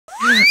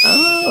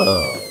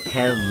Oh,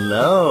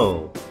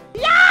 hello.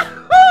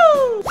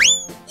 Yahoo!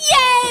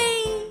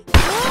 Yay!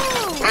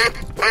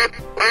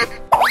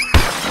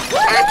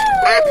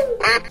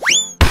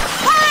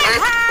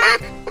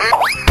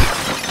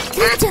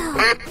 Good job.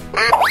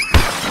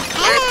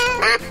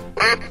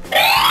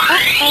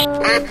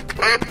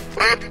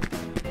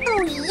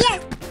 Oh, yes.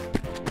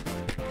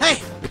 Hey,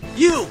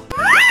 you!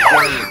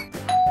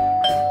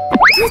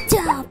 Good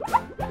job.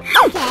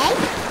 Okay.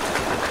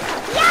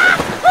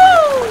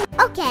 Yahoo!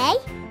 Okay.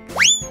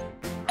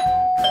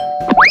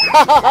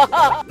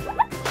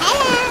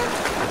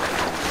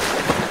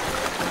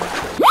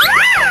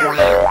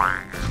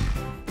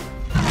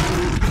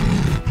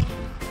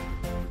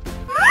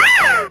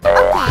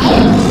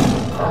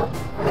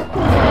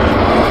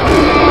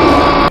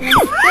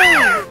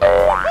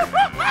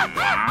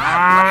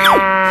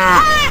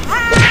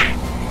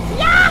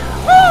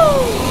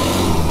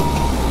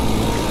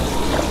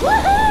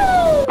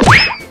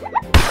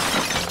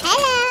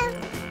 Hello.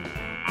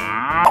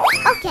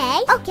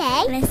 Okay,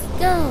 let's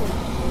go.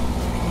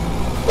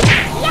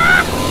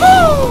 Yahoo!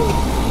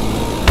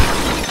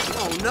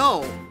 Oh no!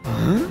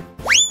 Huh?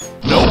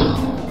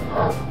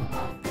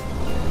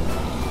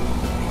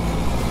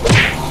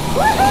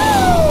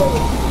 Woohoo!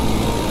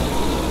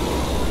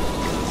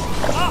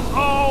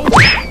 Uh-oh!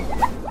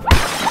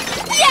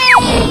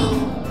 Yay!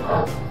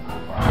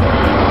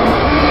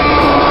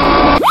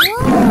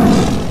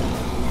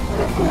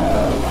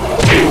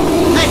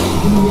 Hey,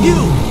 you!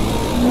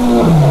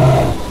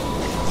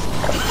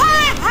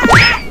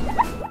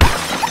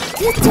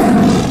 Good job.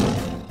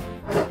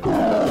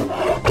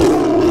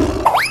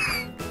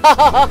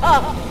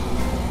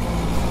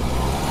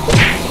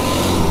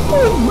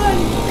 Oh my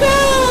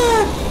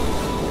God!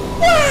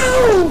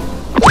 Wow!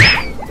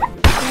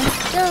 Let's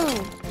go.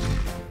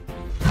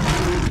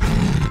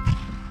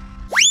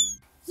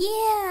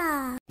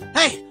 Yeah.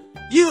 Hey,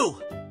 you!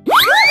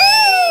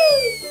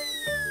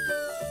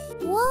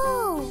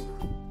 Whoa.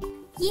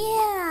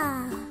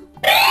 Yeah.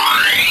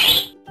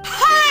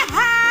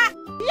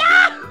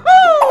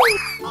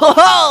 Ho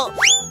ho!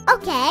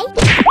 Okay.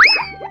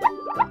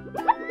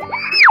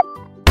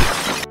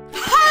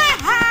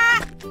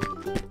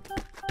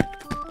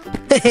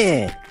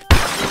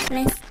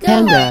 Let's go.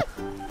 Panda.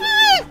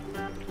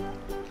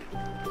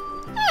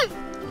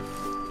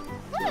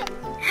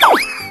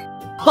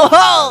 Ho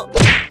ho!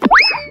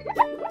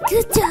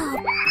 Good job.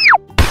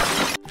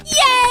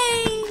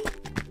 Yay!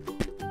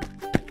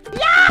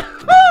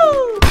 Yahoo!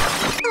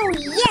 Oh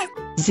yes.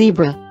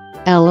 Zebra,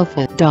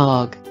 elephant,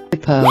 dog,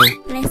 hippo.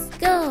 Let's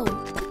go.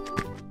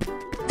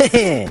 Ho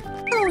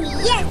Oh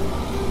yes.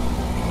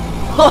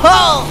 ho!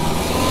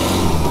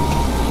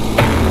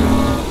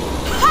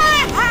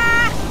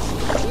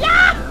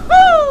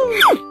 Yahoo!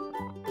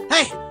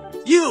 Hey,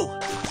 you!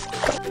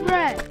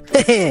 Red.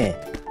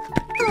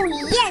 Oh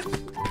yes.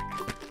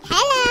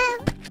 Hello.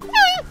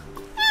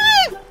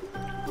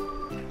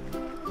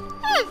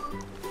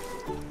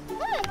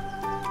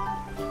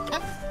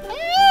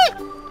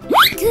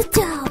 Good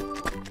job.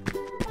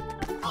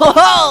 Ho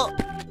ho!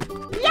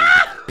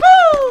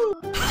 Yahoo!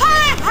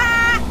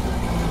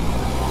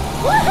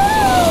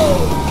 Woohoo!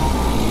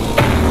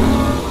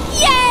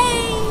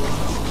 Yay!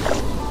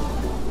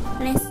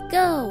 Let's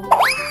go.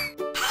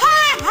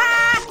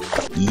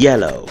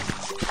 Yellow.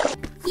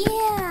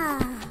 Yeah.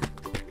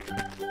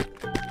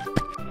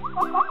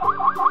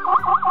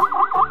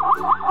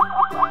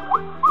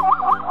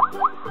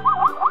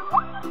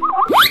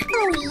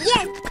 Oh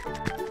yes.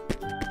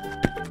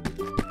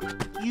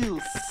 You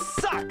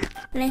suck!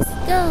 Let's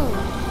go.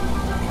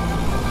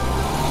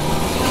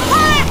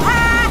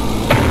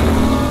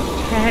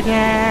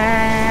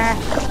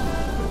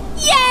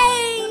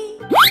 Yay!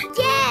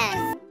 Yes!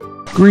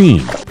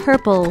 Green.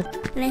 Purple,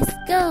 Let's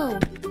go.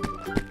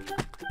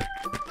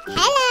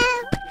 Hello.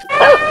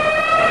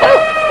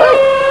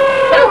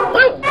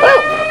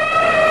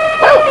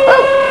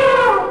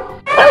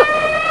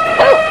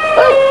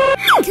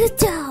 Good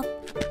job.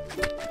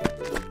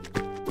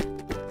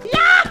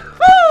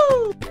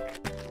 Yahoo!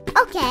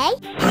 Okay.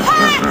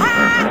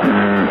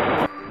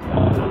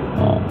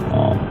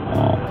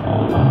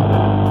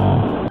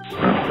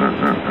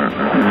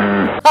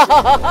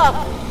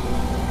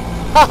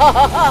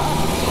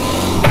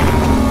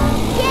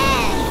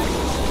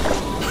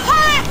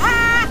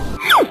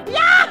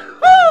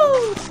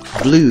 Yahoo!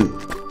 Blue.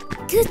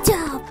 Good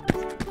job.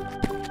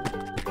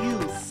 You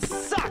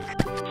suck!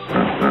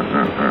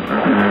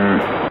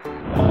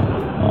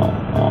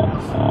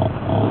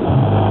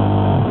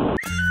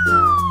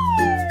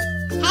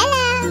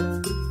 Hello.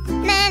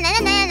 Na na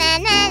na na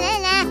na na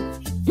na.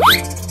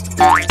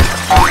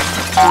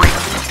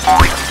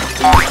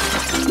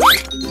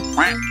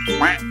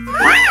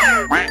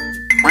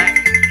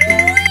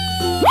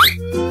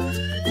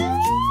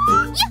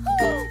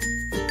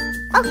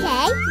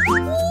 Okay.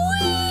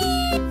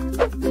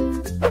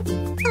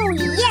 Oh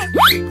yeah.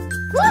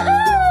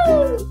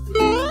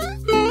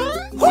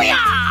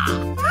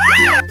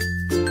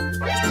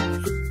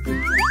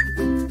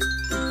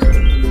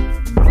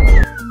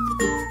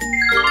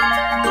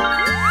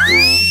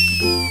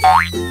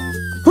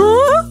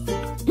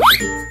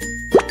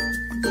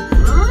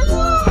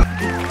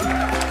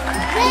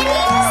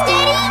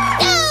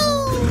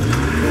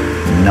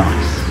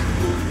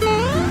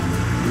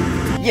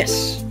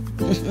 Yes.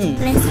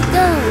 Let's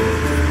go.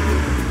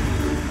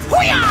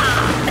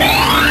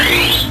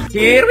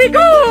 Here we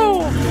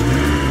go!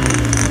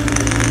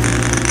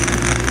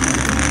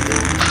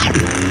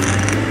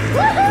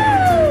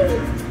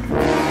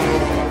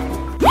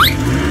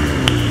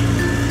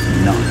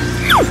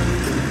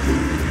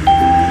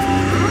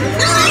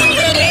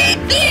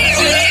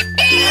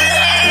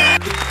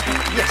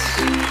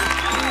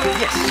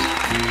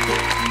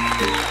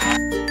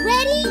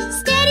 Ready,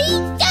 steady,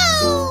 go!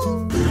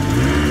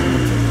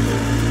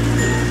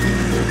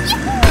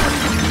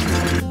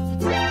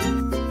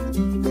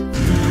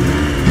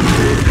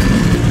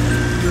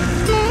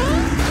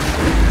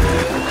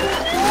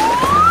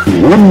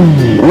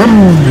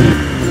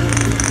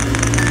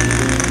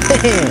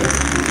 Okay.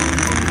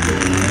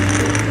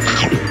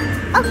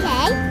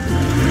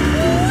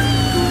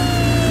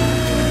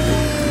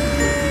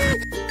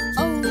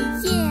 Oh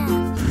yeah.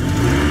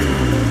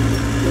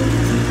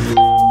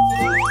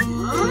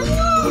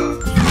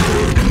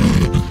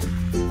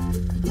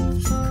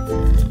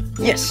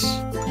 Yes.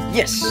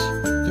 Yes.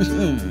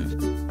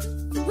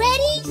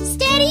 Ready,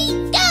 steady,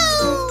 go!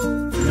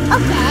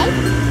 Okay.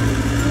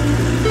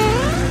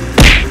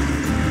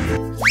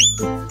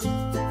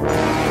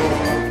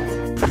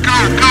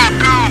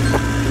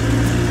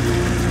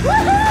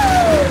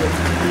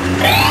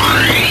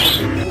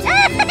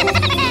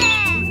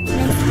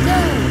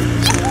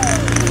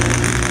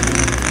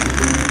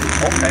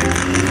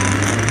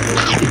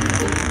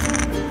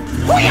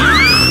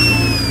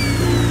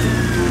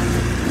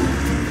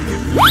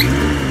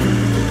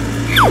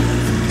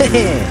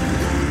 Let's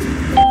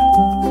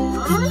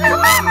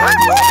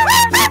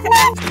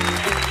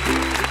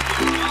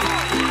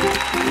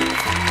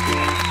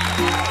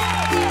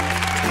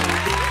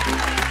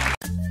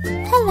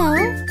Hello.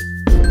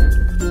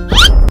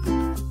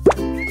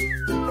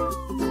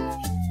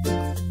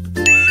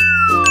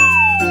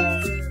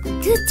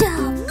 Good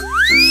job.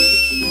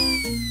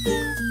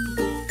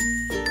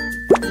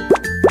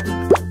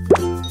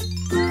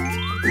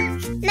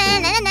 Na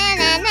na na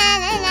na na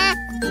na na.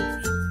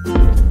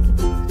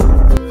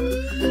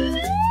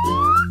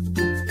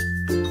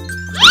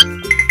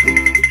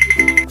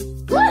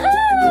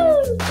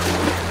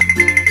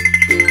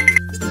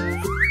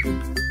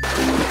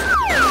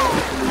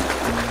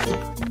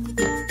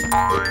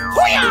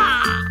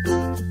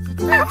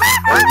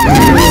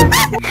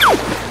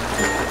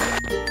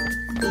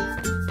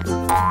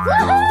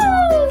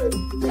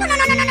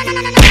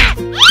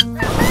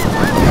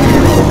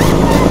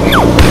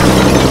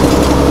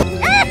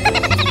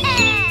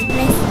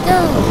 Let's go.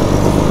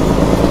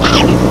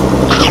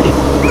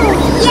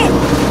 Yes.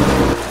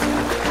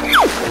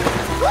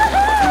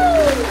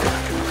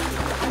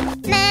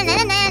 Na na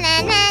na na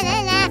na na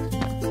na.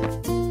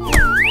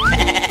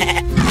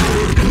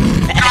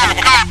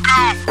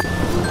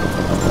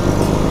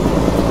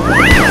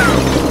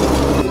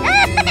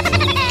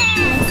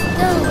 Let's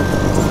go.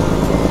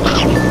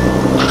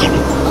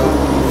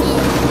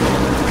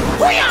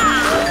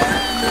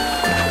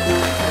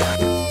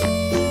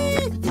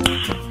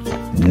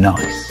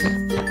 Nice.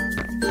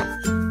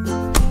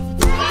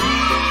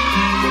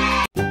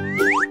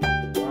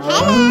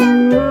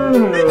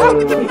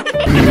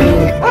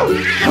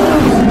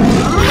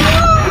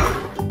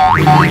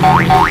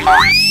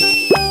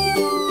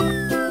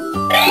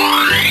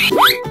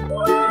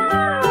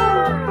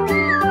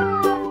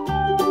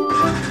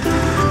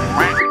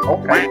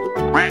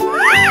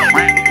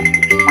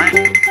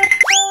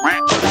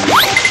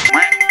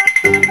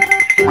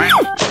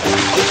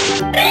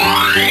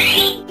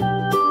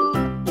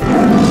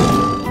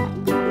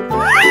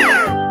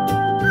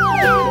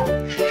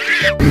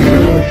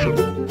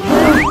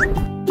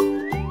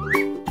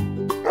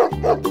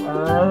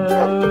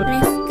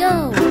 Let's go.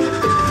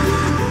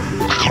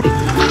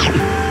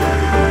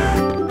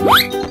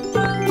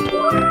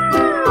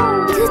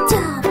 Good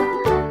job.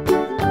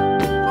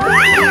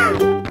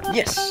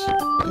 Yes.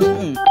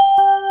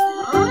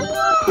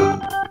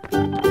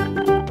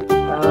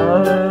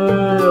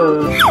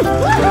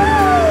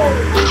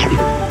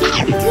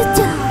 Good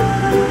job.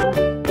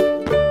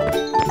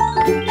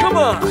 Come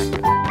on!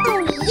 Oh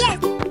yes.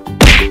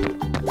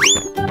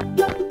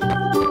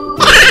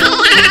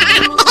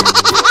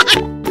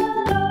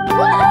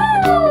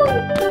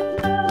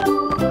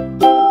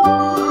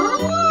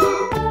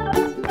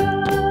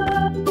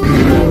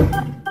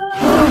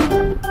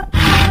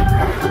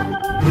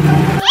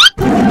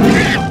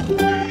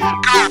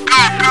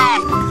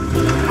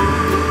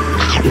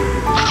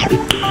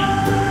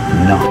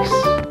 Nice.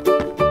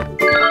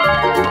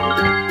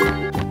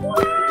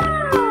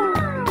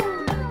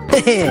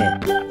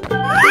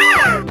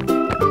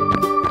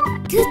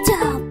 Good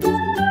job.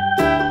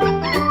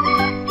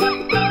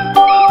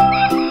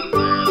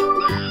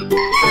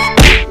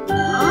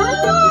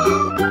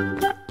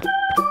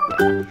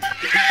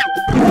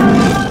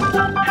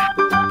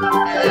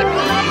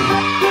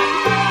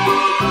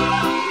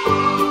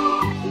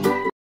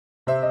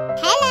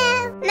 Hello.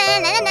 Na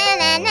na na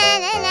na na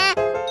na na.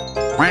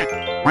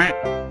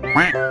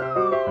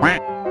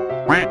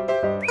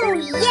 Oh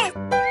yes.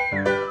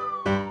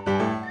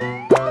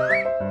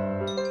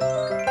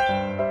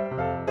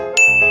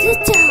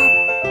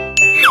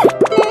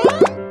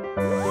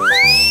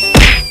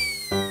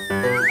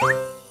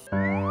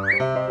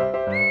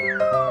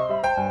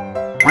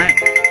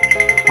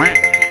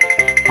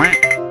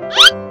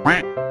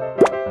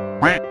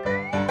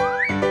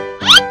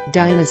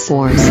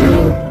 dinosaurs.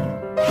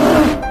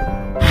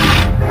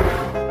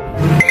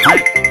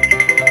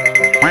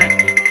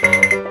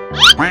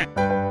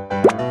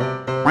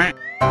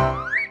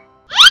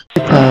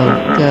 Hippo,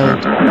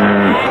 goat.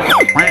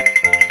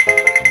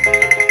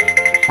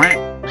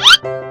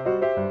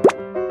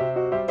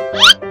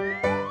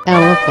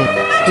 Elephant,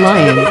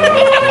 lion.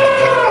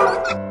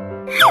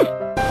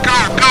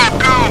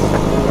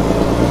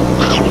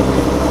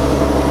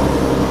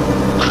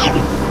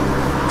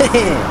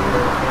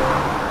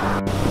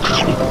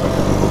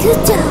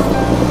 Good job.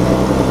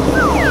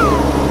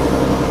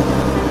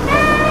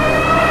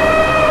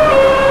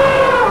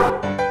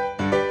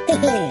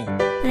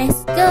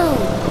 Let's go.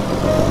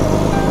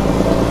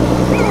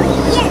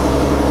 Yes.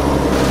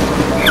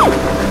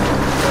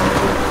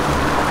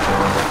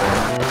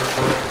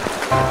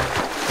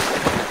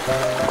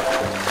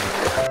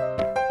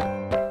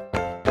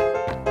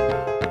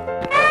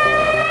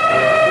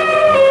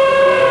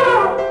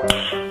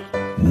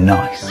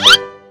 Nice.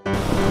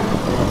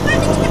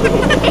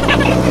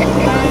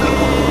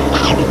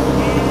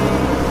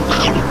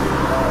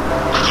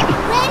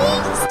 Ready,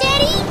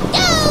 steady,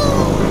 go!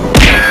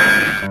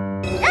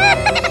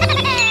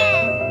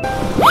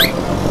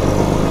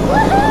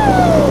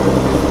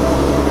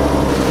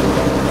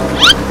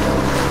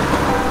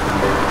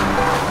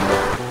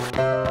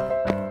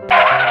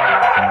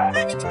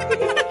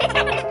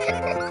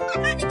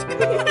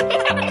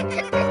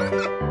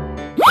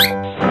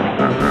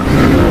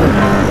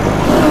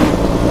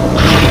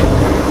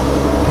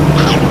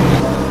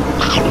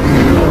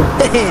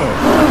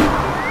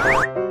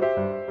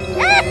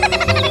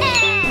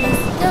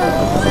 Let's go.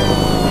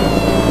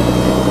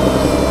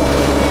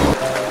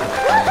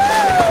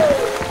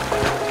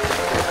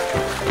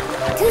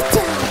 Good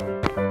job.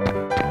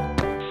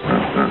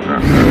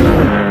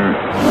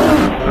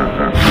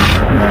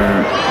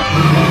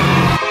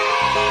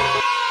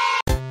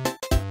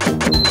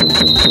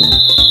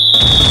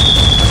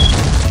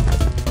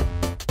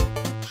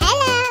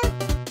 Hello.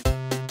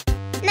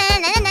 Na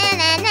na na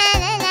na na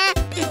na na.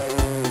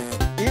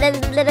 La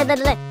la la la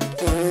la.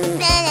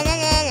 Na na na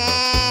na na.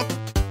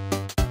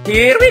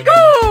 Here we go!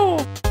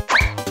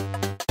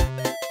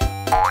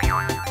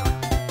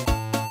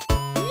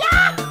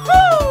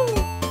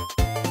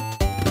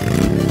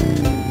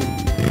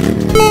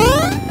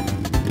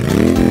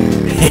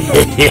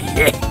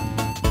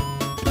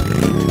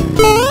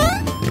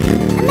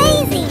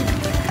 Amazing.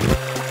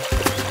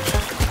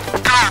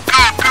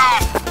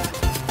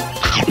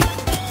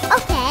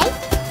 Okay.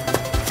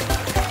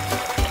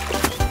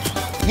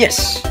 Yes.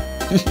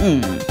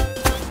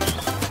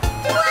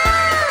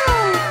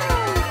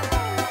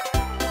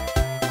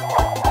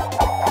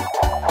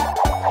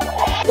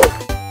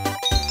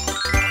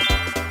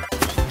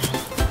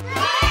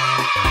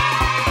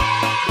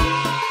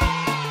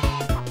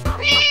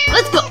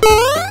 Let's go!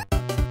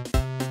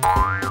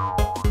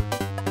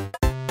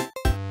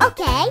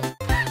 Okay.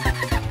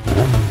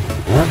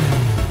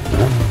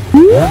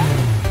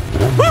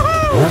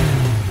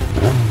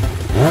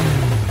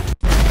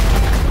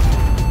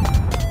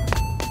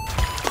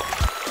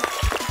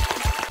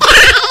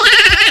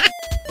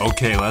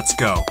 Okay, let's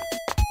go.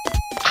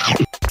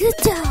 Good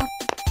job.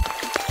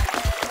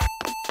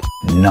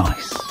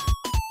 Nice.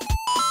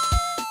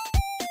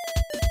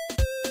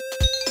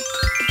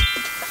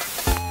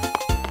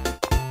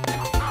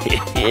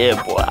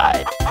 Yeah,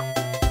 boy.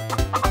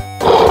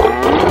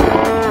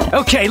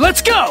 Okay,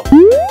 let's go!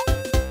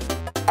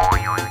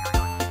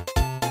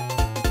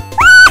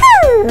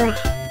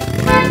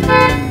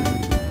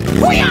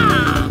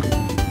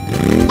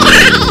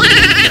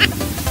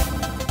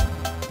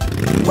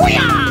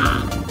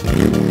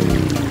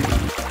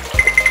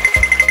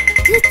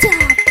 Good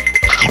job.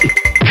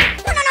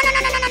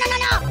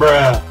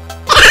 Bruh.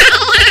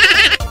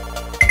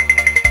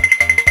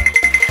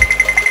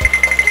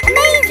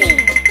 Amazing.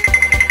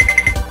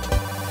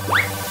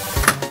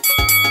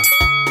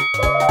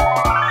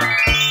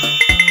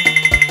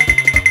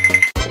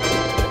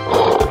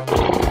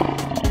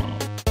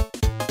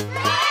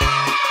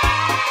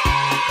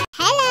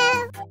 Hello.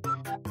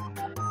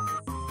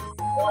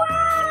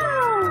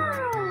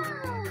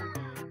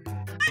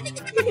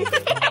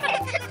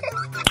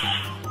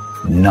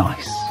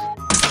 Nice.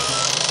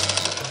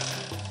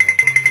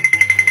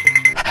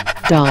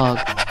 Dog.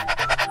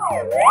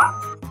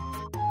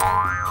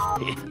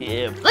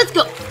 Yeah. Let's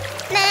go!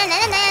 Na na na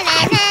na na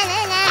na na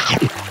na.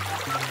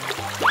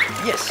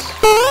 Yes.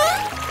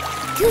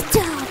 Good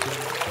job.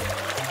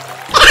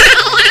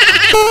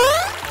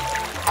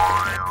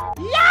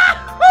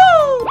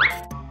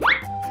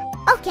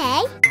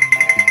 Okay.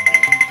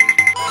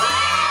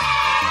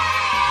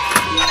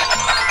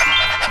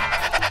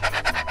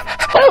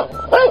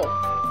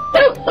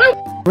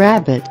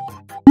 Rabbit.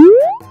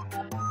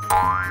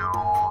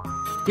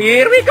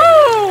 Here we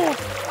go!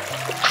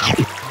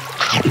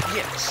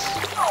 Yes.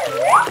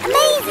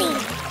 Amazing.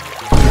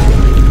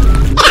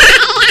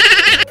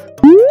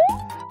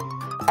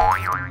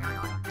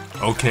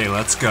 Okay,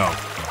 let's go.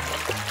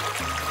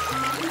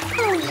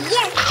 Oh,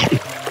 yes.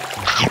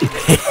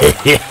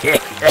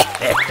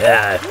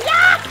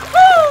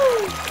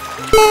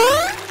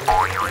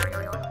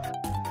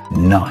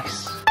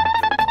 Nice.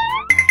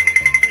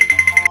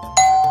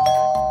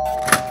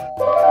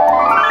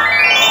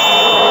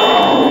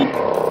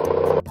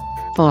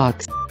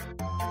 Fox.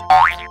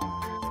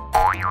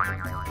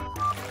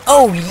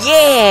 Oh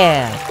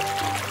yeah!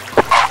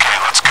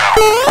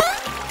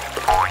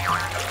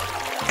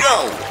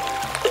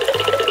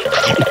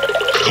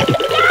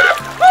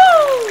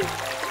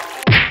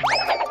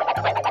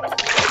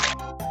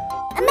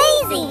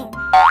 Amazing!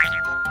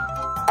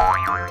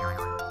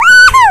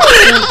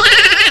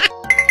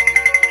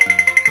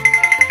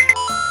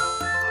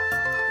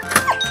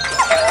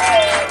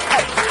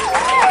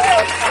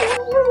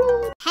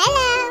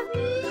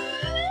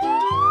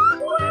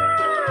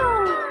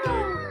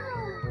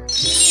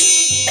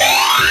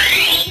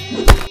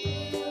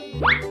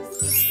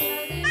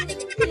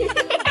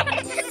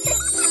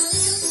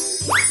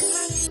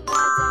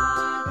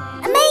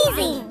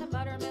 Amazing!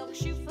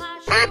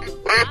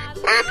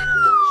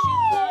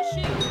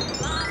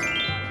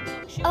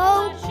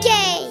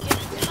 Okay.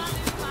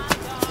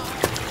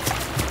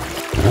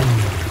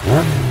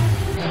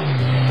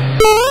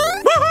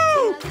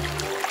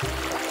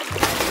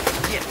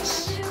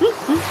 Yes.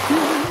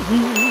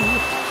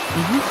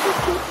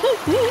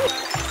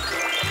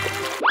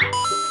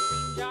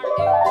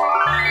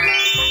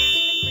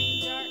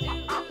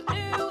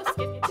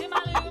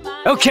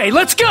 Okay,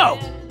 let's go!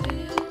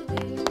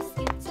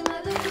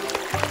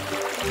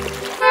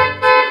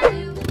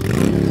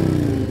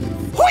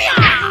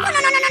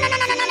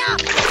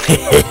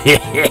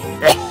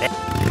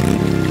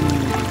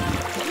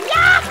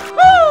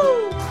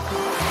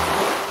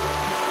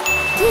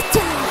 Good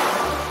job.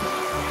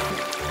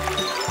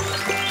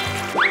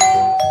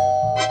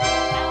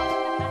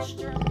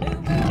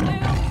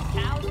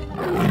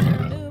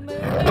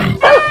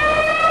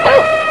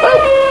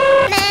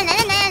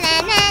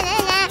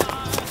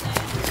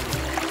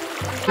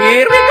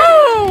 Here we go!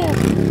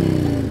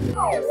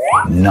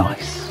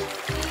 Nice.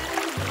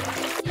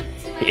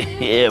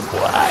 Yeah,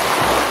 boy.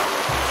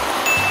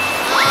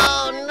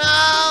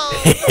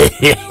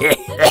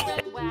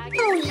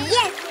 Oh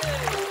yes.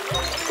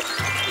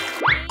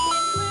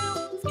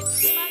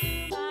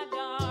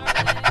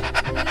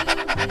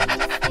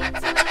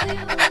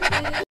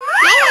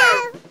 Hello.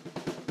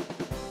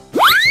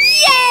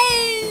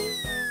 Yay!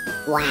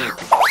 Wow.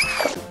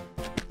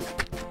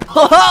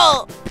 Ho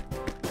ho!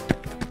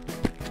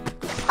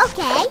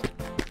 Okay.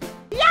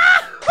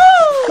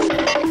 Yahoo!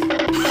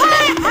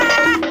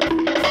 Woohoo!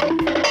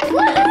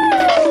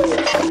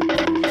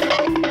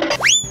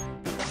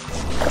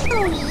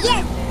 Oh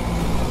yes.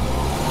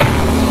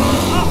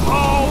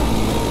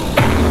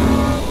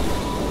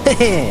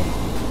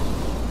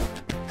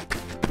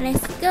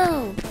 Let's go.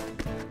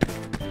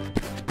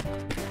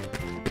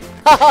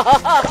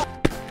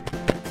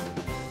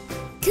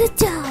 Good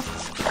job.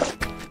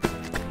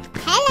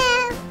 Hello.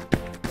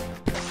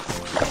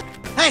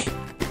 Hey,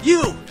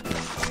 you!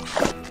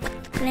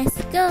 Let's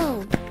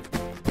go.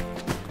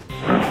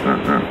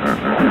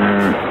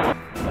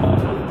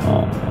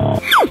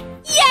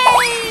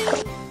 Yay!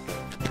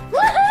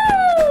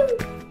 Woohoo!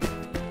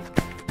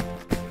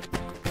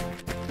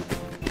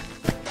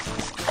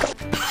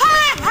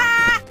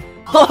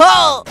 Ho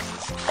ho!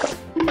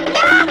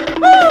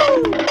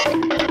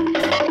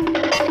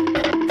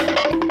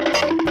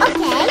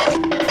 Okay.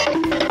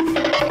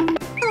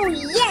 Oh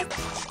yes.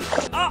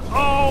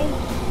 Uh-oh!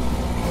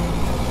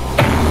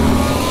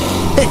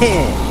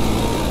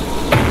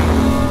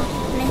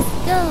 Let's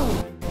go.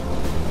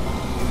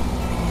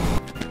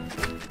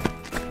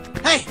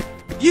 Hey,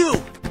 you!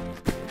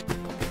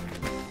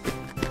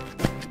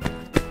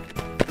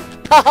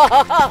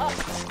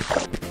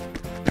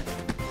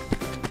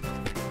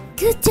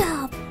 Good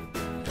job.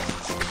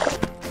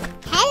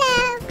 Hello.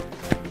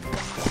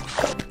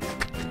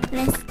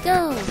 Let's go.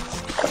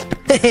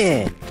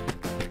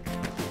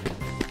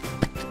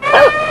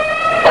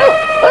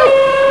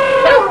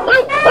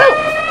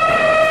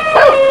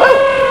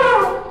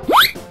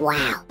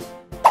 Wow.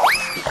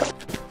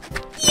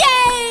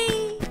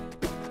 Yay!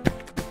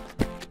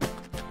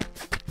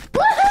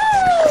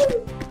 Woohoo!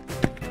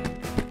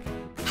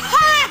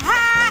 Ha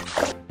ha!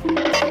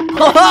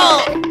 Ho ho!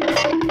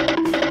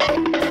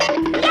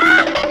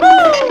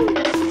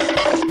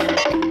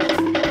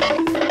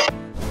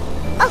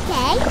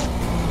 Okay.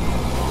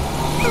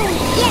 Oh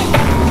yes!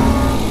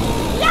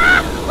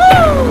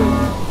 Yahoo!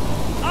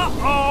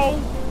 Uh-oh!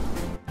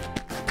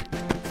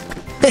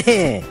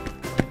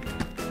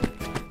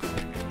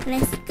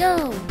 Let's go.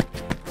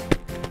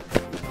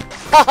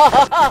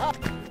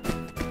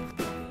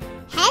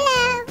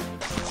 Hello.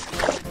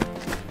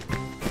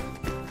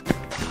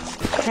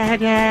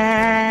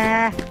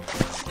 Ta-da!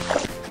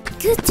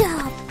 Good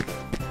job.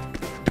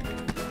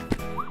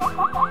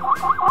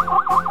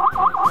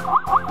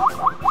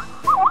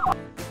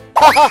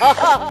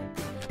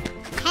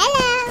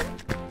 Hello.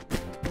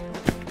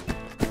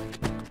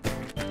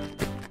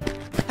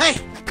 Hey,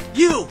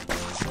 you!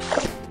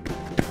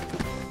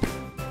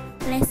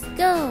 Let's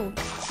go.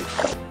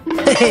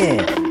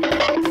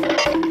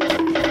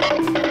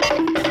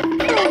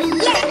 Oh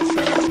yes!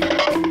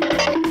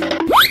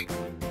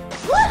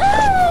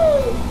 Woohoo!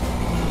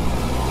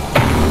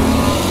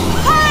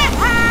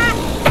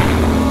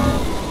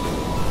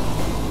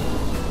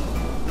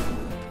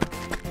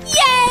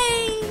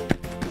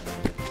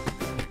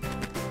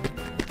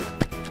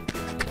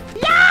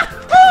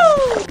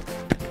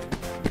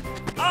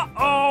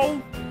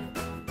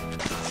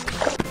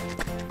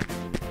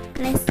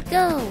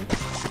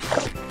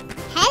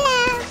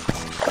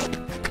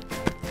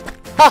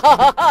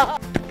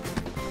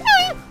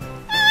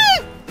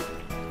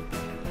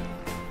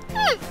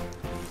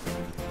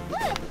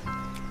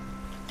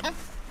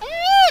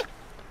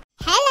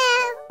 Hello.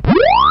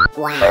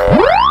 Wow.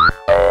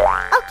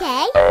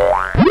 Okay.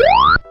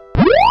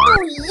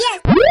 Oh, yes.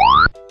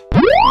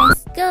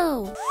 Let's go.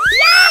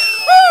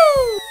 Yahoo!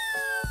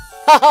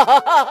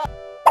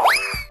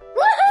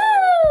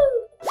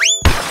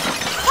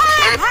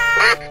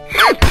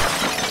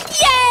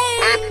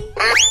 Yay!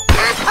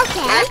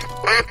 Okay.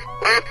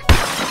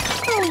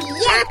 Oh,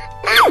 yeah.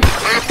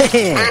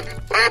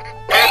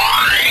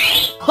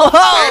 Ho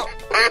ho!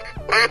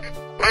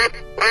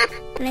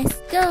 Let's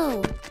go.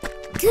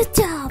 Good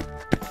job.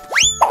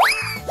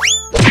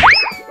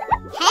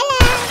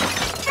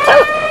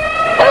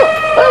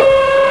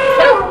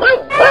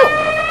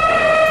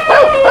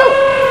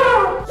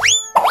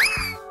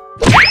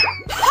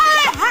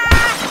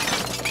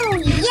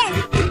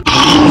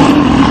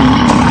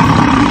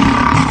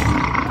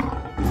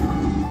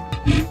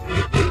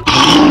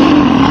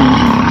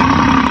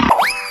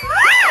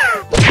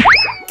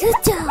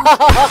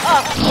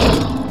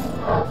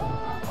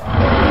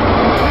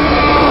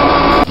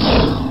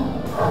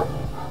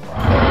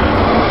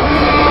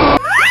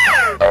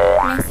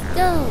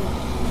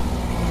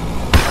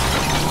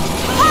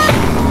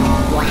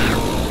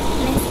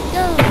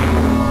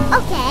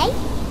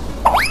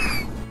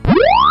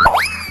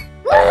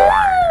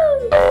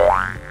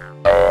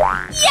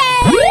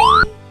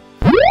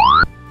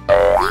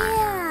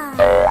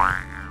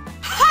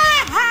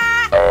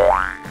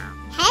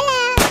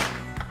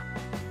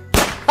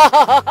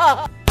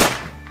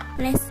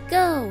 Let's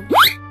go.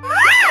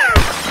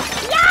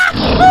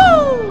 Yahoo!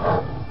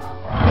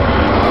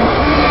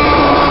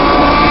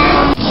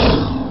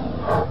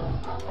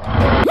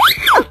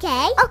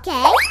 Okay,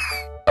 okay.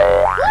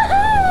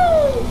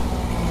 Woohoo!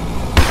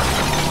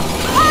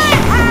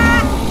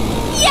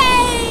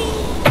 Yay!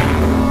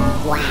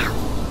 Wow.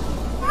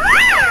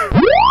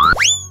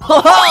 Ho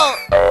ho!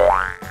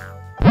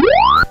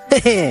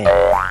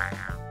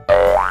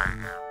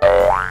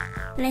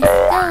 Let's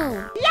go.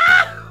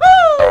 Yahoo!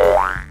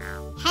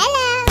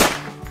 Hello.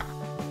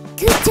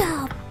 Good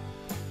job.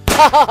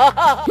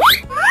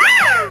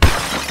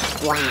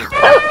 Wow.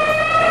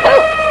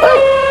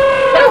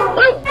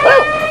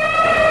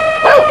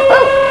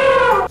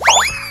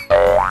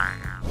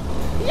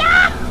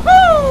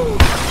 Yahoo!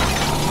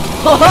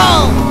 Ho ho!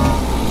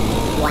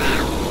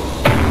 Wow.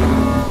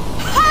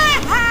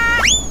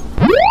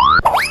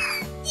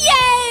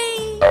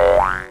 Yay!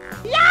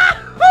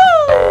 Yahoo!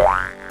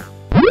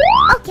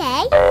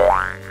 Okay.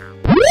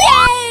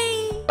 Yay!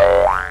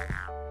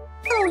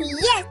 Oh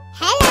yes.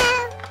 Hello.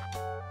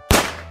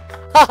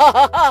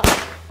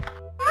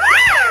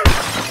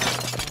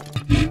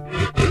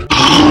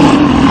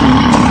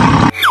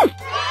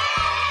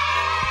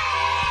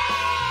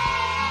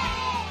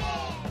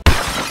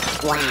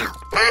 Wow.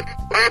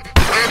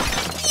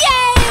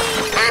 Yay!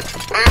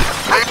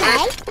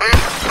 Okay.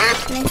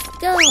 Let's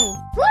go.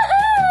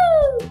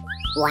 Woohoo!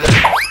 Wow.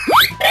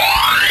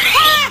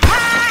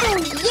 Oh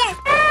yes.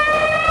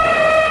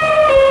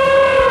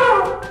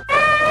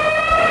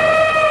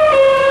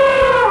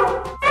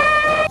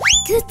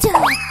 Good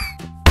job.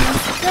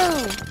 Let's go.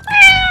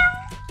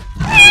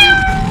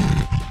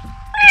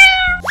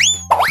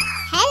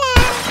 Hello.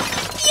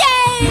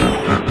 Yay!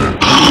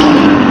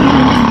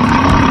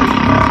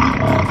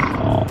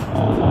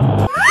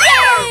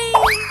 Yay!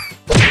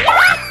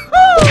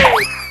 Yahoo!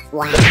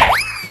 Wow.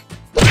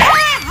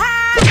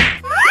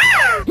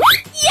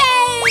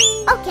 Yay!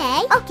 Okay,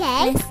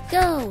 okay. Let's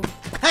go.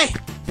 Hey,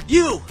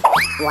 you!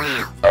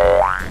 Wow.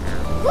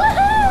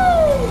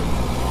 Woohoo!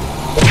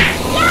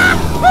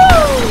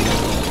 Yahoo!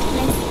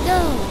 Let's go.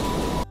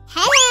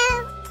 Hello.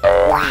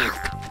 Wow.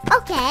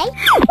 Okay.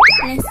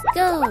 Let's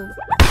go.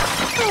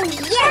 Oh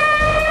yeah.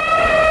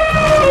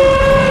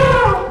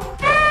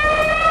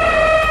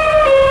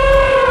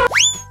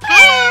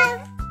 Hello.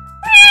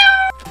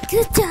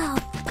 Good job.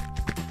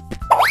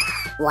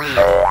 Wow.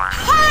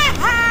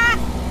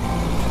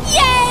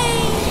 Yay!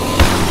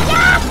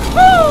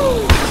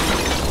 Yahoo!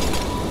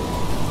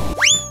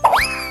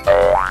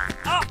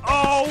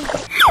 Uh-oh!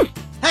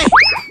 Hey,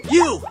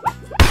 you!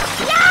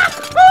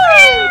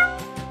 Yahoo!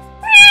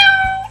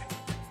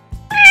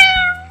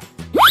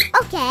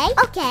 Okay,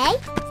 okay.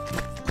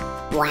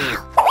 Wow.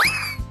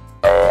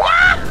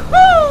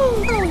 Yahoo!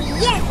 Oh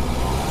yes.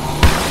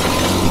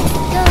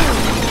 Go.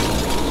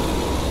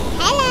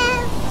 Hello.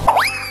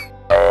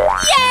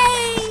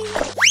 Yay!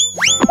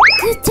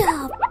 Good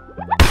job.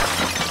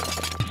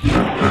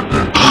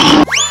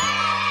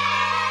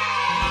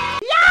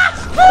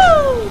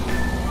 Yahoo!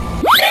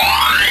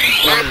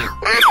 Wow.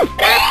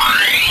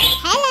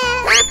 Hello.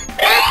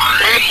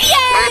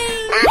 Yay!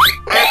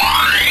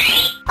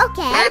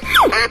 Okay.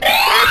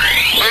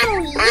 Oh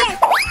yes.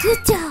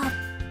 Good job.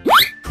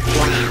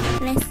 Wow.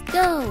 Let's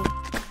go.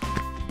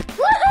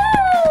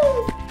 Woohoo!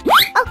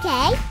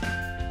 Okay.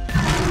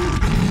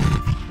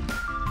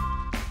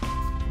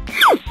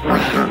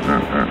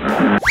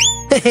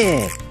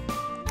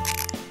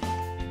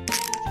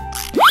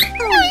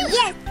 Oh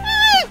yes.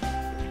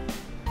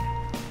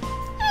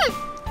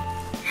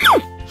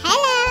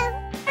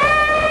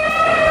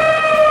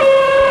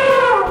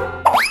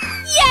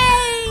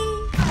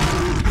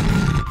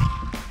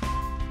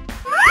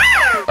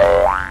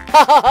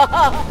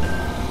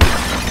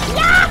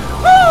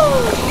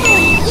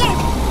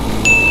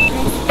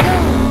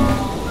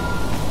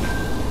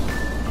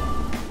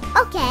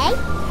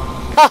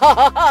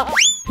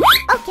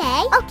 Okay,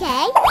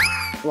 okay.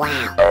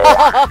 Wow.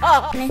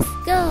 Let's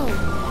go.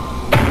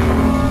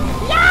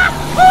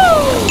 Yahoo!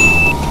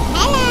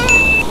 Hello.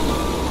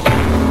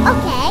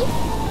 Okay.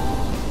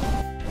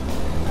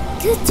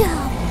 Good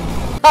job.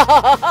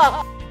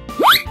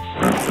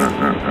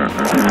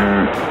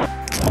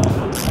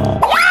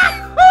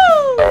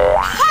 Yahoo!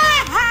 Ha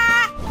ha!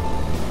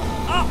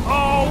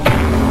 Uh-oh!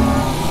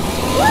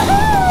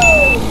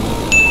 Woohoo!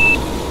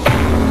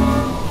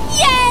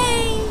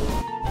 Yay!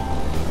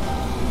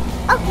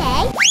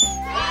 Okay.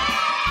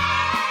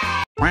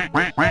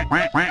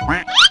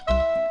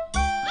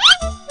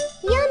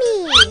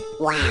 Yummy!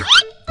 Wow.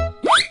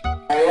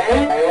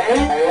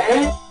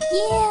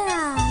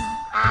 Yeah.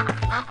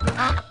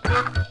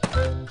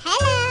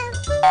 Hello.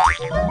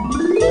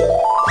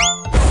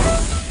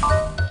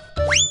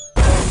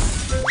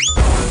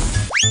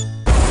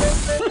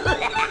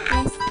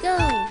 Let's go.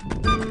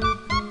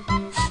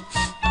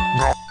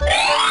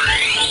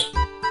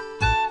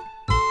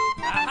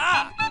 Aha!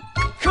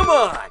 Come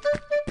on!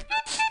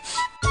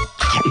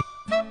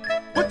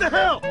 What the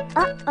hell?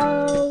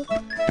 Uh-oh.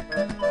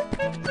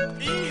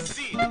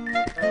 Easy.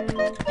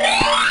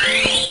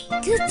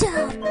 Good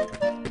job.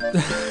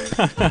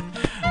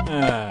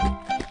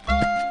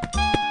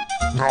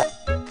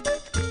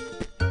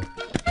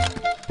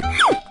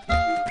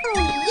 Oh,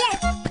 yes.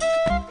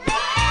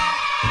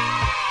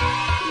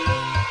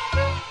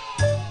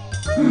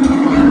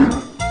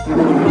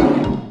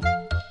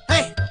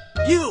 Hey,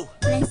 you!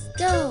 Let's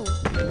go.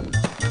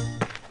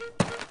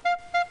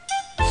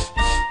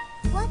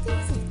 What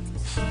is it?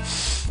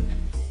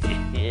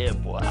 Yeah,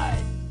 boy.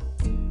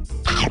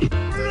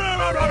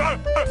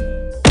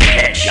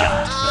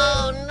 Headshot!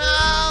 Oh no!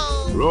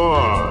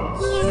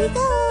 Here we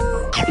go.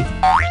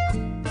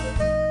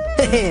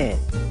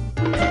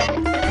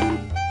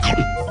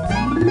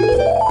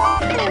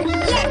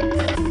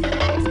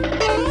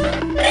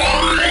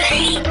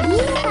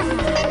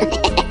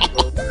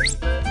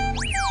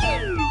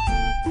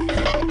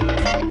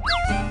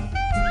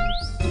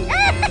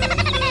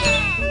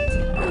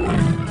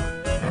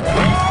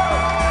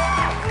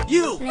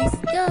 You! Let's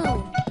go.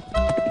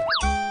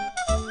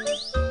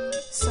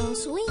 So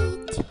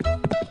sweet.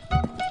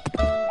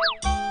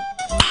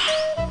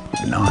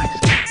 Nice.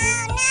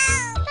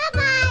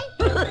 Bye-bye.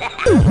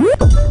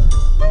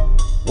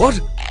 What?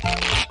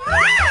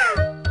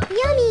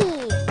 Yummy.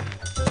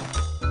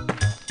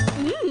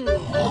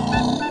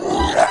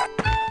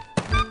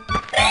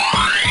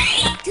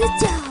 Good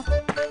job.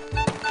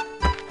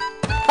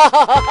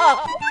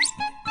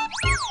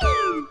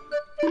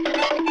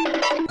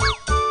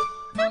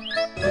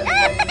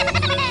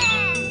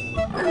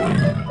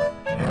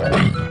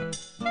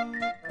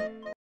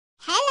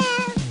 Hello.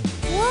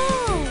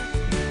 Wow.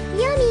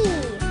 Yummy.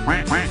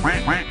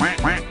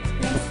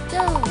 Let's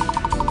go.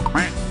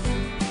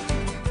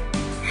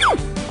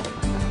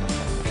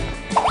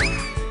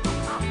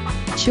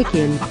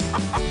 Chicken.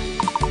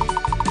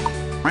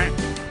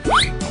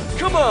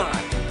 Come on!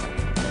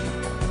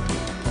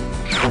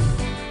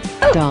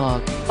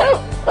 Dog.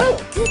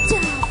 Good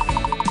job.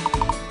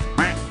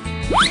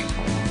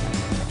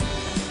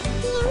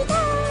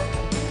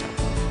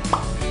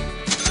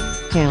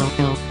 Here we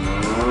go.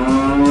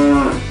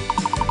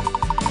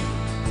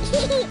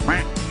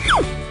 Cow.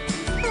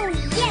 Oh,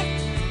 yes.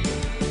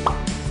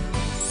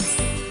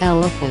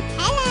 Elephant.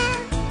 Hello.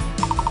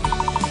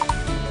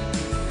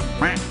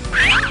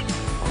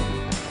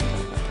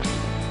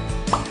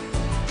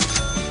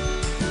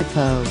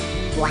 Hippo.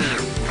 Wow.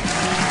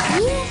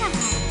 Yeah.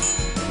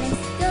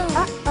 Let's go.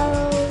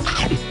 Uh-oh.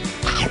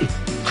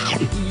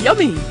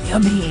 Yummy,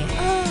 yummy.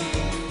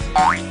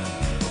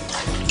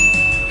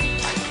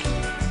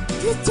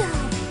 Good job.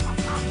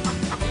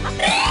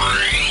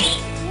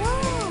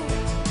 Wow.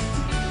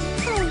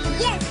 Oh,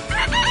 yes.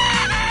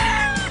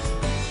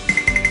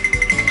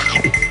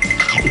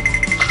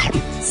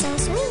 So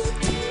sweet.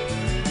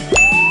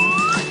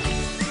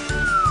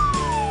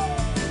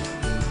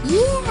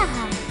 Yeah.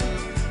 Wow.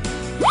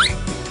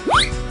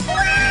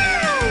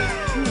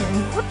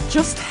 What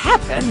just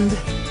happened?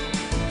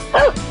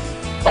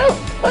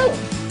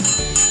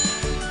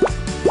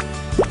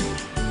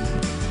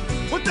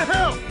 What the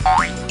hell?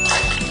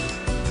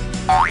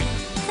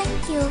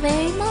 Thank you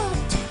very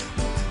much.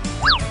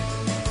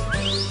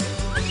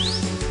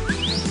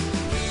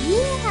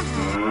 Yeah.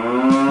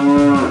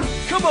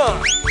 Come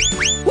on!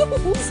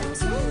 So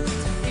sweet.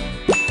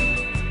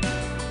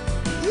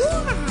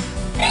 Yeah.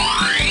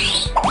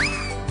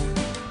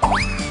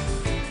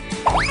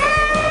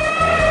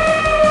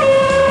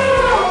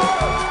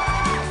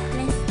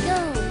 Let's go.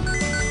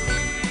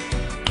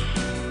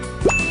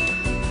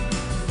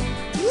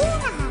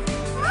 Yeah.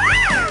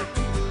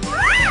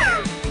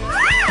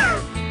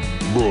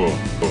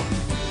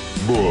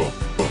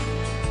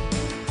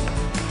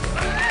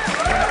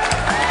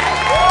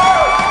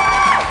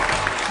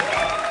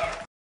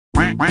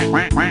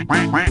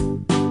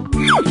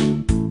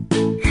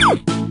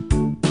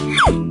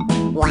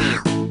 Wow.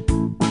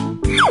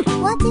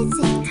 What is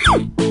it?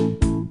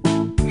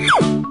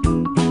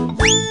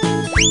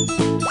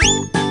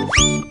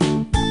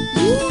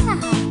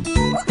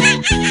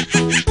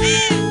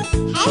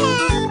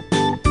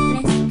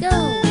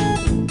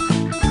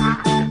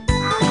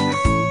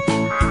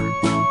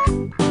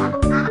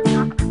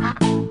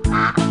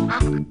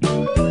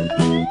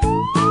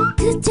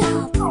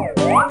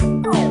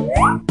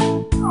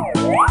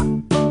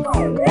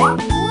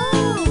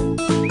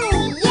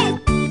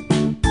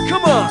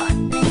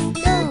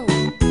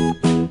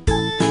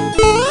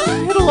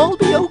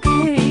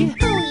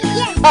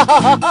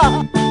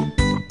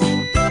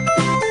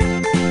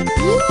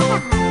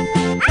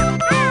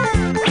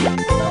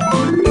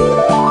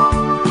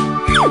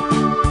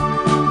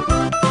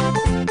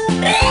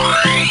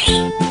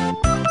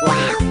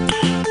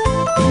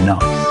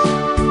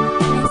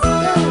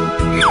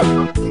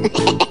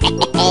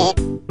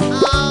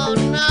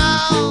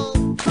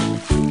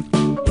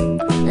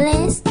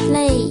 Let's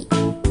play.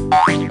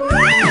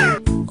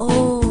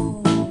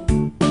 Oh.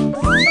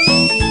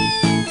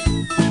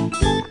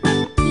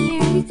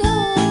 Here we go.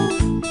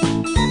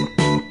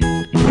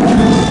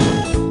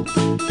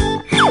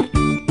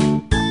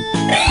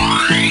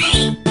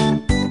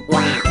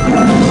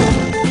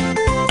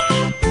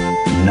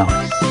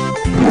 Nice.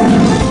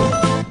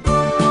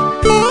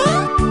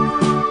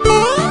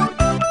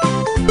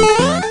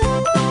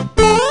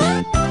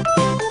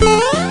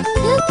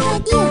 Good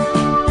idea.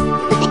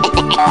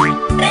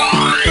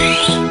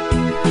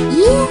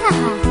 Yeah.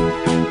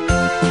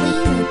 We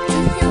want to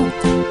help.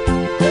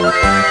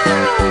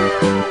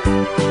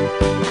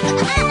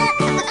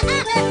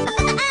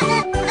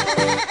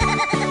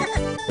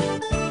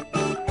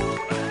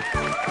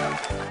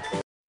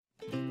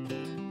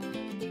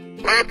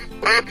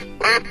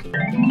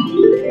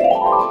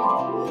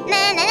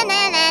 Na na na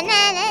na na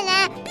na na.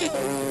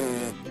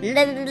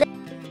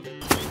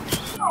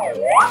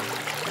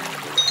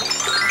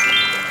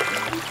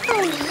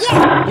 Oh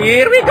yeah.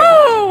 Here we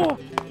go!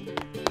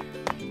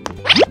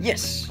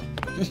 Yes!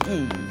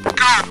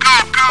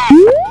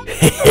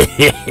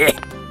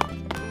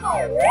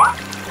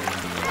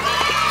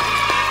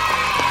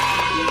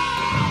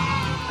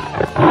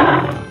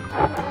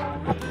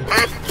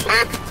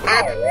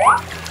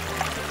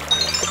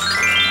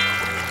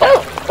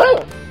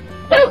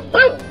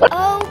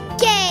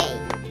 Okay.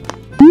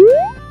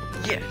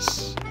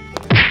 Yes!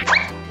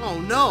 Oh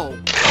no!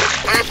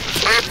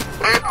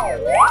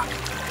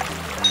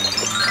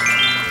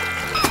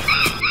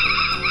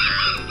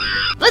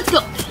 Let's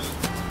go.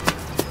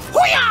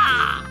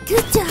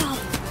 Good job.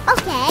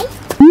 Okay.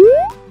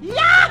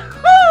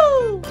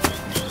 Yahoo!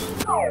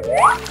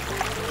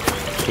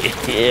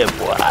 Yeah,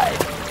 boy.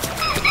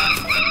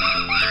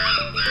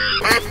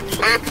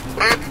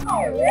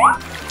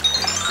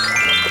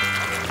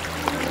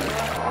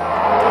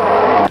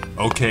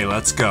 Okay,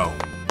 let's go.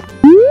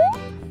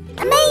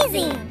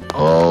 Amazing.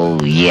 Oh,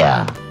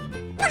 yeah.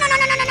 No, no, no,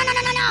 no, no, no, no,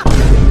 no, no.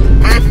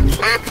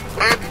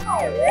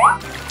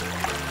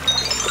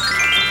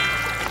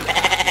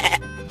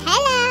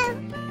 Hello.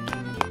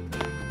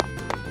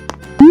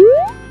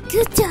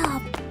 Good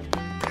job.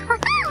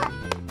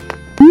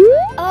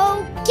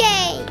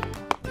 Okay.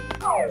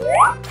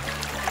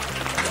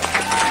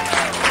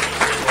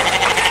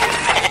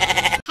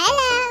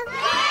 Hello.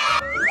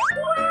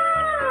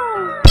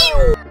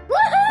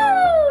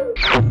 Woohoo!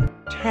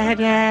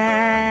 Ta-da!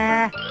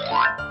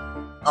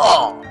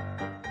 Oh!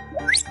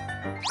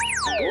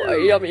 Boy,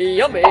 yummy,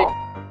 yummy.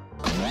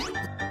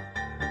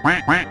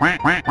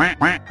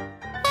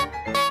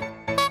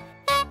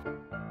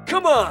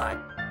 Come on!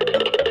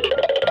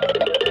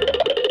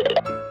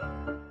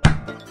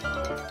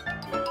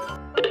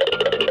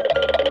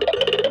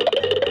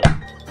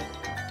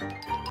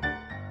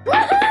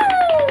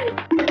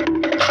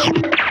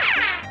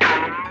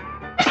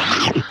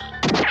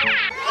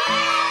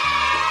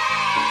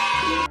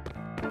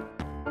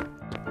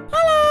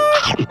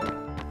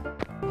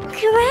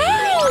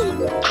 Great!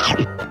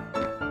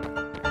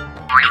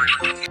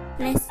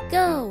 Let's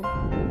go.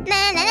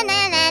 Na na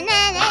na na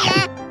na na na na.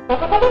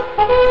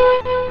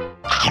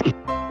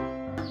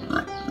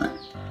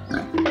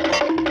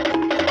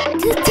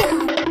 Good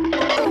job.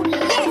 Oh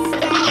yes,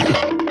 Daddy.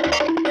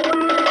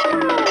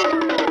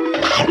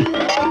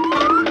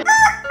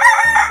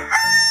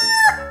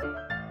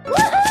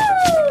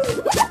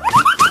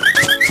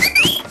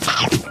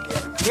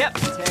 Chip,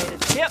 potato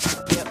chip,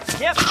 chip,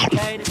 chip,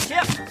 potato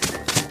chip.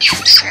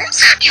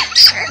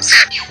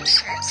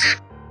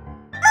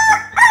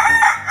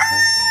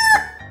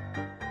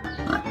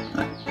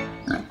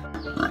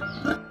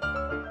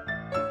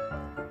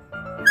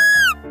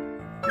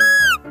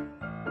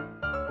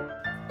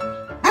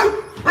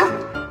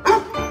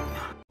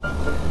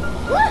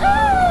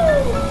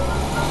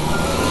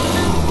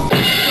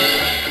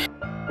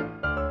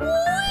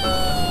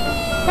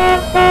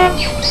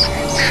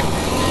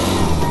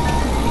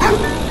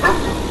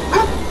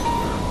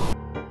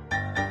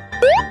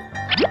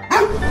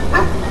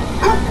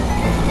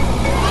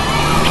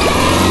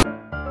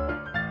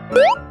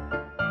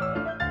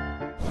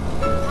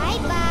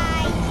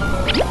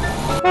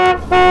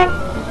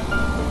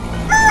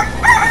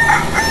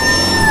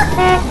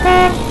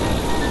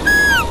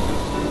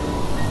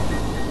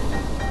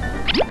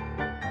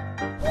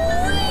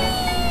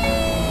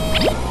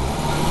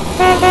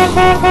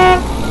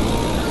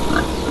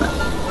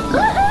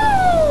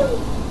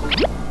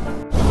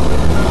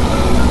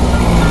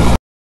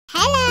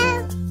 Hello.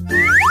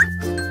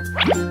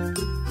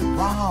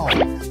 Wow!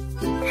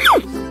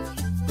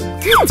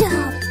 Good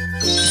job.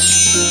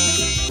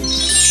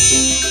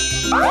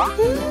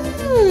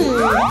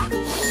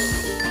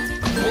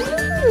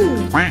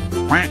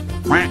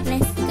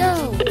 Let's go.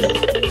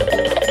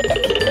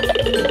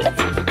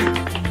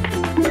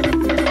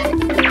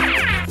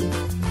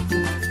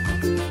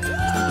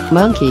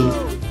 Monkey.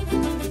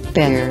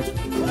 Bear.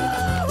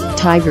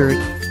 Tiger.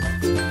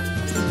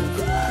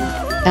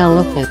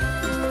 Elephant.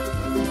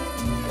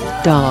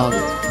 Dog.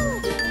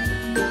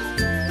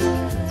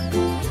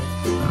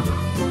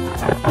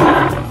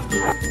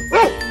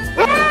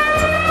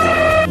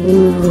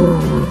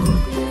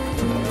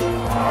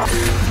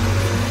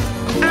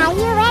 Are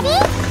you ready?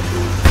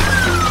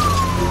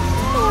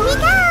 Here we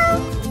go!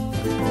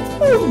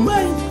 Oh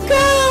my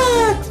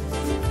god!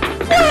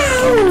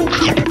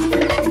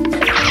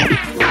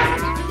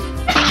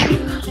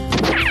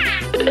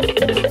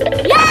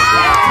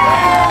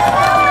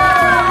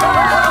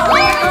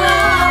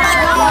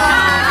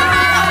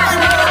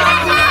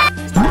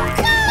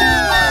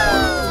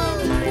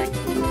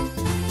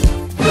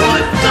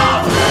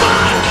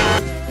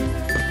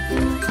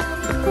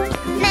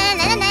 Na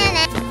na na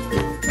na.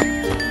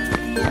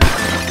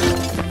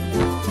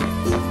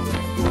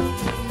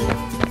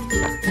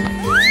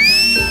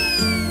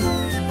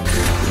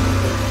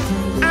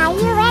 Are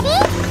you ready?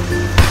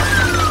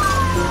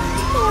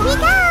 Here we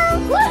go!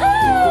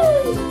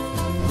 Woohoo!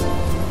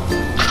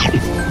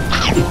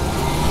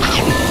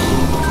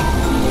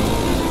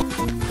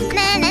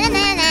 Na na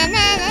na na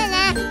na na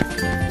na.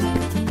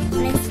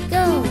 Let's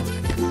go.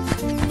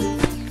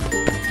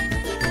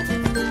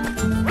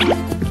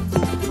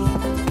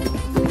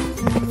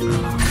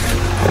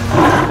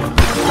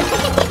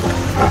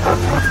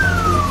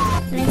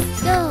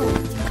 Let's go.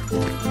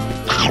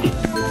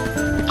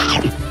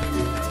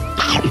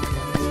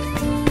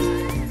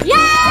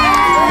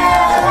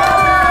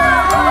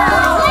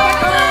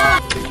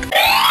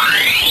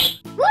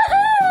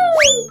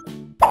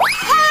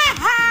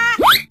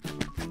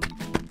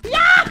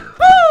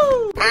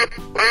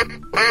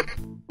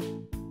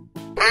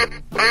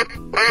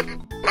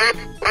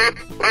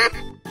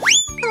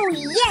 Oh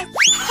yes!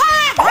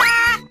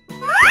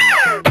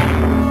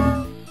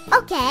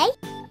 Okay.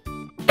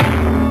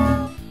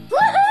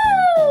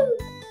 Woohoo!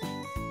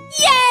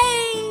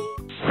 Yay!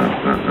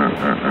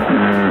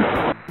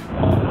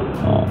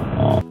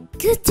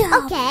 Good job.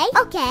 Okay,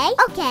 okay,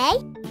 okay.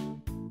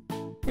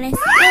 Let's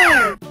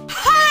go.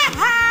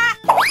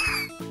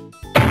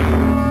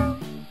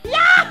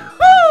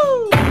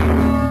 Yahoo!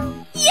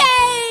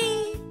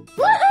 Yay!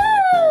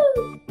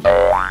 Woohoo!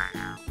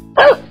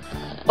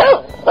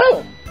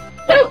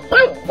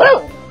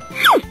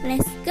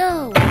 Let's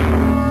go.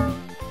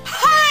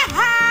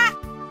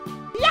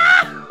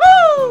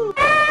 Yahoo!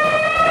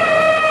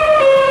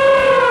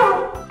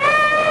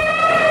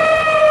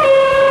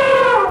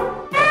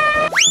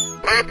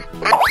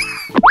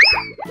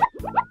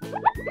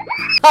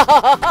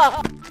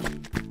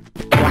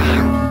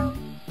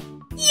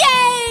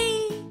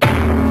 Yay!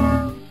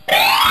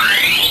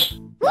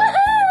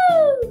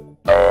 Woohoo!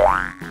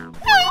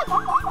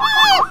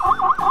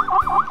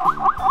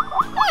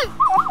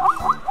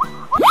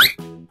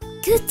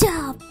 Good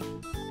job.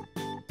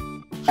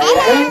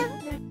 Woohoo!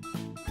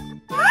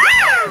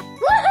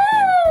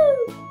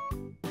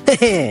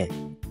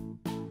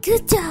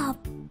 Good job.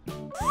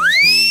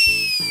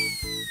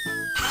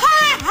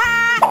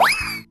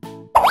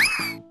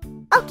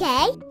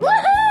 Okay.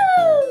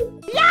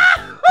 Woohoo!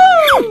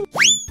 Yahoo!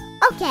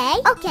 Okay,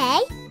 okay.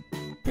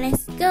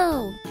 Let's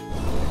go.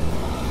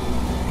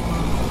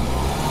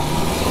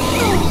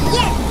 Oh,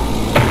 yes!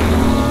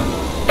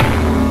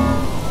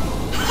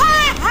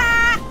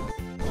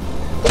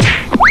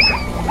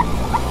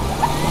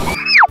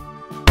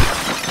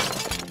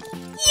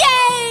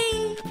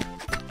 Yay!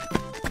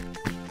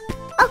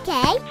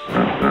 Okay.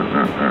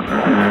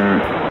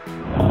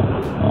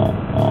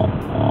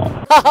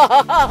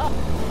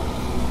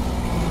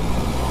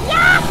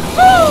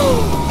 Yahoo!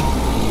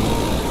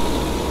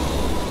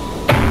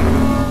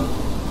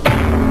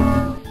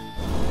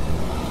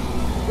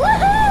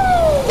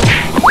 Woohoo!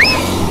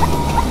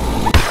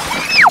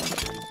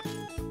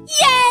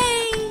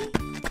 Yay!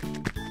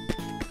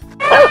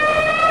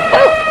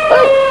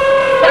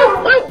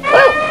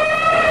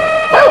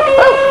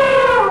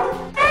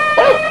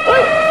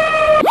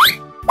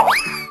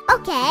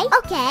 Okay,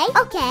 okay,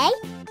 okay.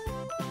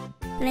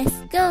 Let's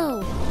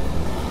go.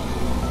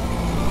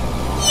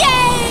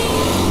 Yay!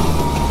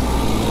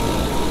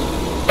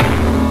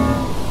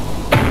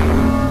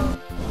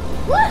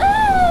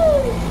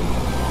 Woohoo!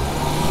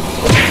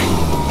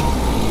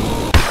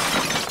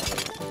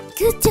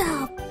 Good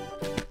job.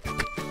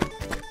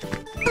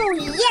 Oh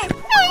yes!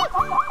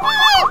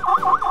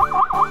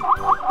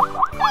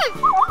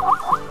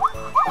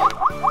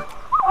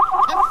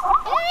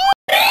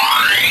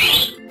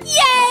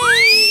 Yay!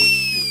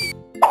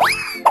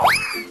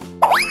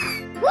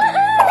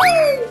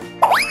 Woohoo!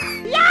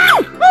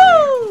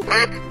 Yahoo!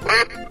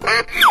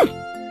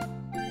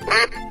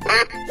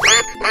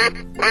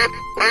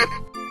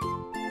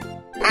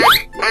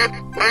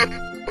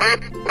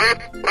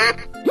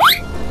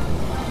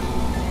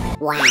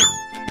 Wow!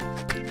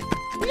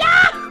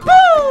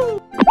 Yahoo!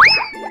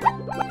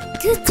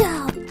 Good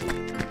job.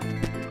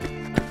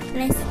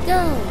 Let's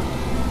go.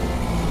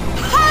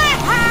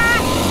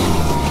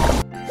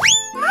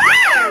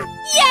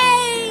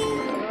 Yay!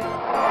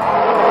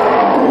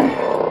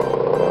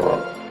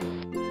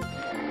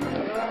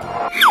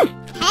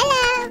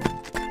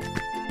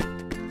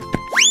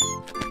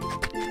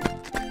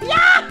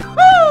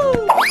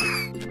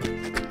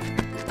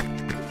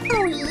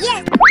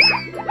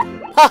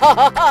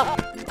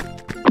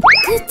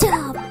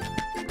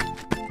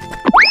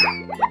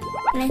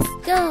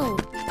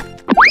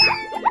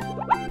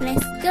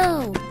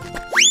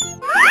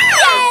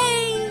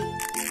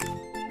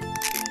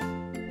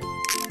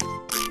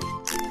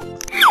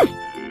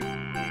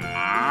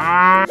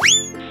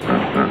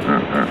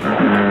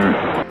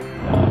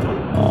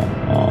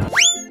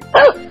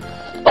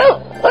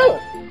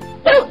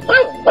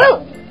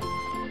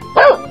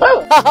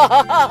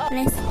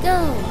 Let's go.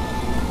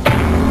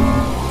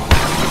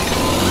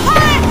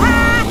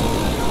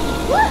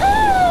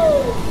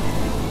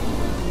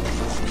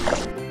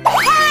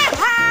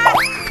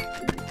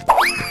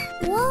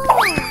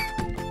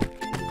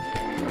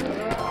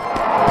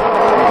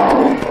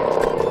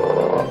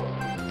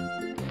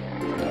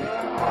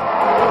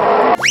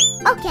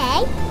 Okay.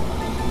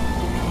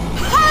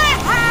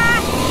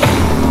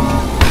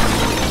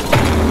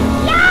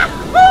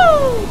 Yahoo!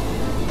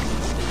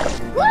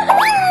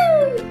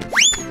 Woohoo!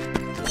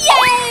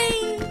 Yay!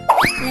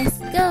 Let's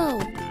go.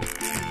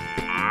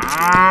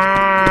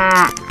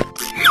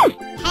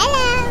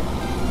 Hello.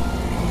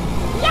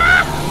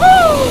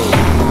 Yahoo!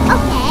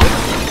 Okay.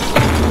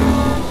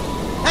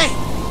 Hey,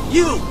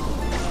 you!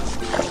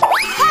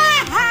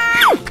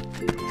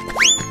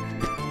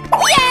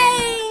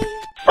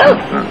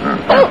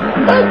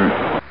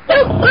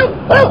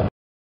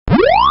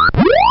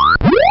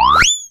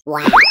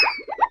 Wow.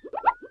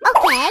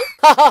 Okay.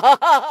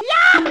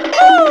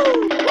 Yahoo!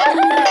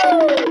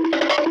 Woohoo!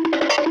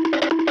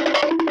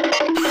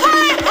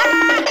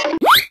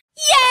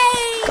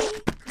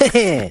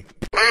 Yay!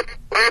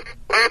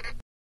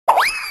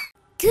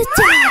 Good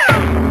job.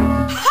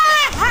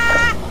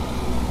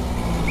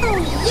 Oh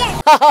yes.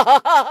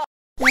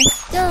 Let's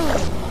go.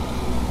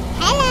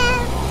 Hello.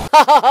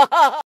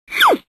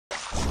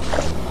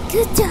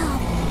 Good job.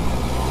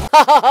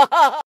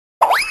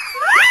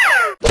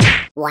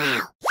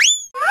 Wow.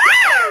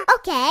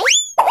 Okay.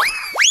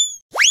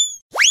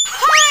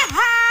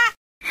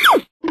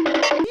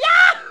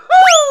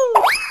 Yahoo!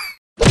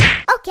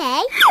 Okay.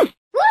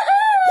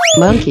 Woohoo!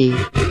 Monkey.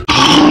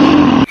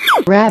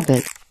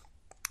 Rabbit.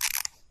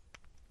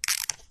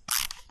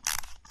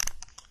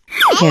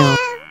 Cow.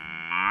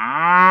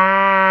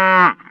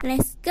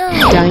 Let's go.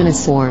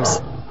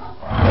 Dinosaurs.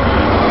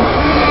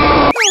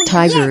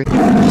 Tiger.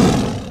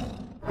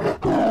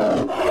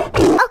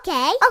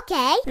 Okay.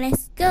 Okay.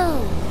 Let's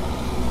go.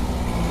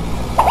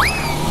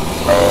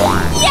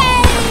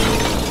 Yay!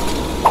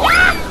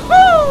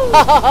 Yahoo!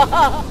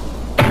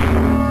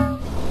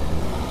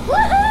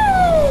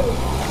 Woohoo!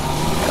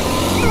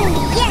 Oh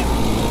yes!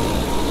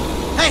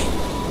 Hey,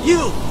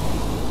 you!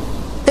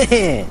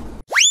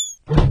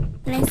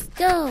 Let's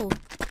go.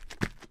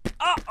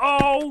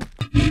 Uh-oh!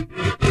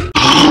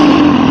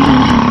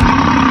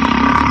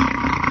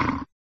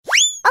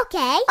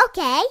 Okay.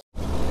 Okay.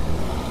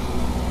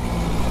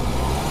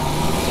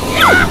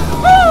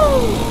 Yahoo!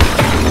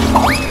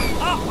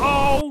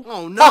 Uh-oh!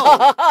 Oh no!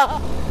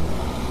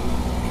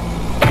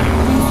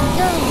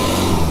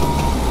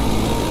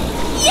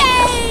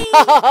 Yay!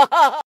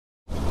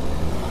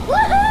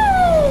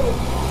 Woohoo!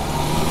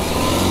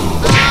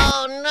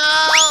 Oh no!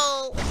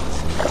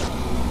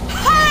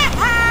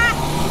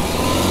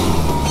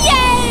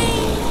 Yay!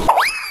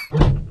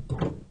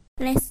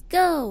 Let's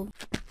go.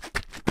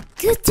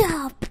 Good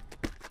job.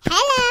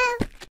 Hello.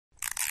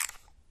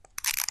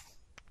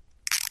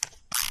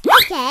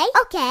 Okay.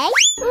 Okay.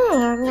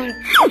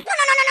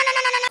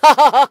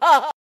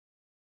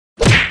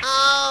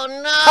 Oh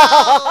no!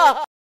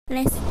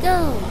 Let's go.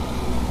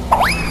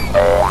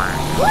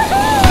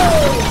 Woohoo!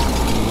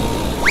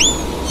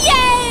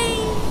 Yay!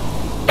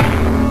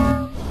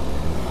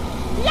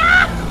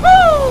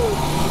 Yahoo!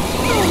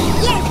 Oh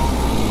yes!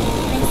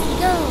 Let's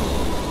go.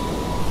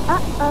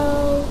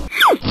 Uh-oh.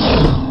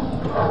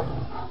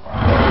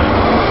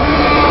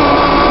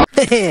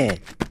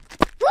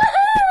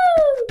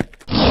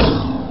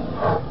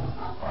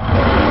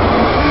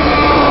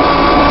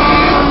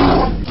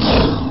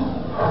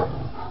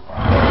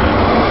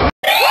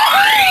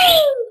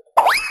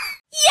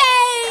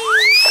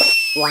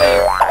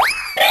 Wow.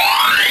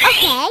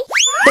 Okay.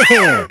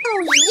 Oh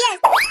yes.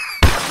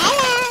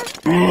 Hello.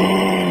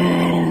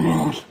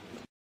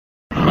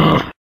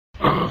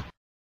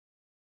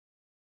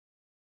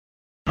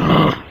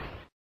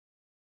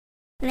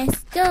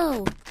 Let's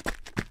go.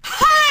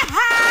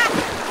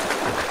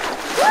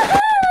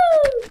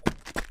 Woohoo!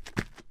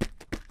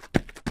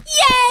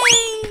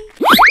 Yay!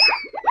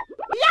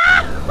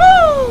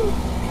 Yahoo!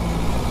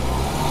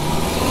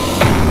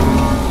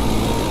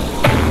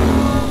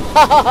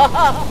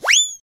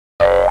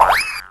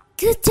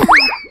 Good job.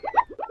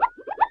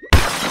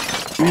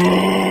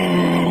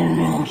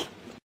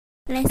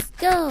 Let's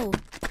go.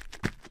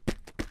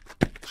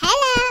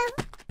 Hello.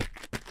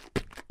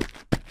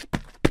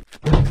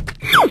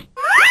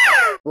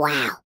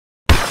 Wow.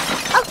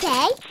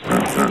 Okay.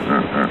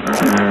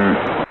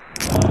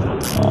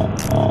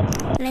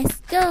 Let's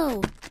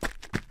go.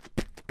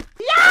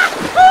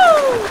 Yahoo!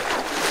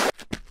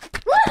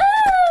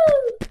 Woohoo!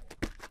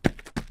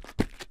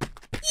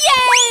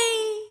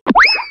 Yay!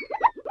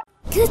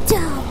 Good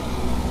job.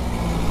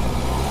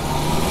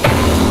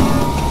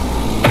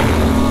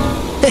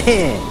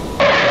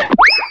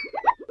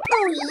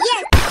 Oh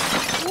yes!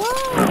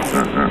 Whoa!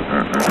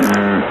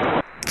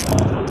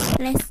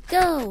 Let's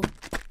go.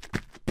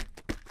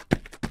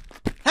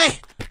 Hey,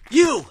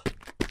 you!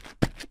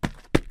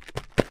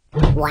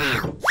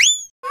 Wow.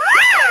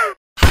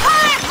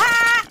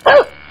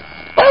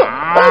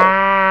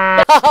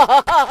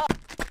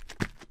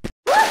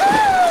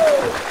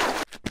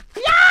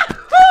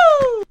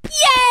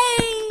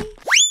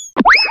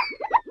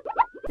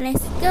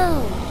 Let's go.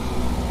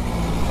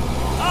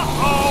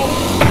 Uh-oh!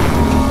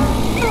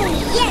 Oh,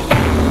 yes!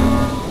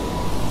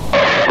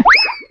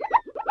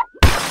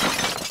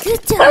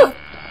 Good job!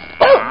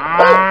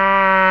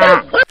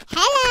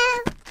 Hello!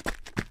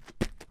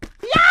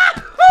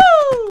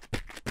 Yahoo!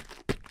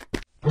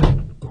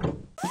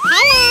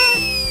 Hello!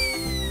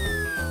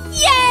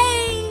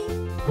 Yay!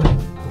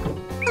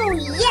 Oh,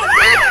 yes!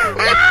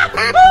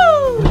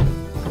 Yahoo!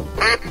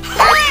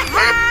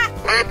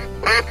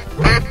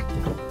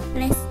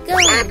 Let's go.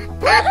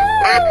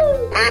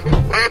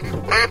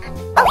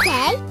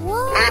 Okay.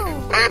 Whoa.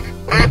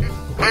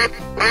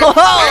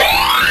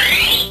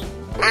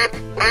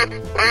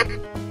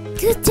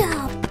 Good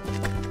job.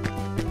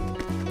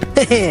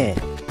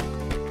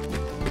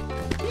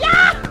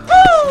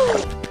 Yahoo!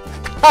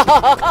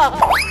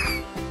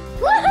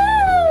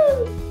 Woohoo!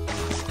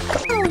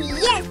 Oh,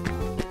 yes.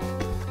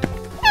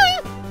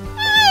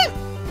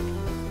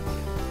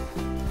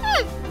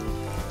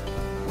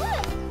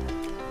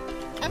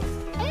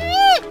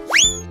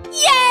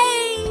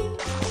 Yay!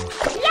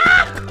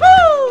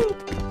 Yahoo!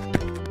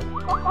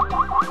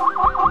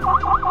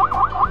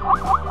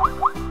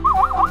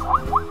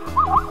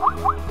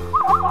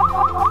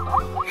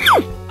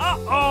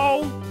 Uh-oh!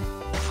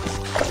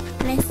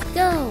 Let's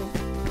go.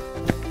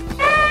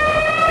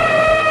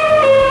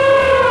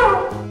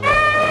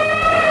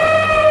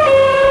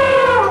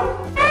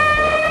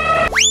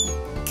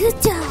 Good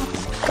job.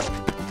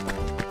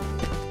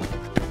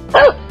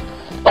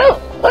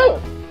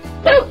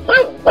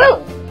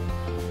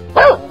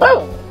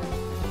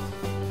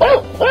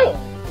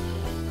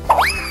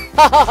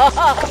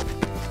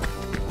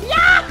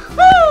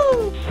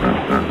 Yahoo!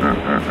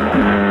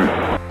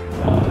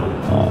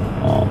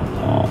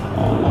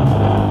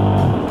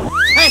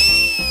 Hey,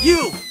 you!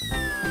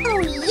 Oh,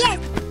 yes.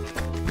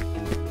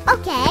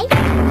 Okay.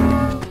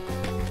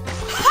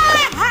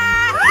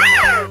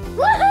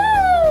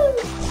 Woohoo!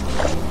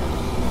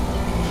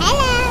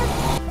 Hello.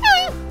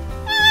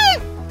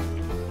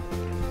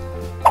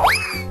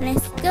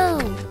 Let's go.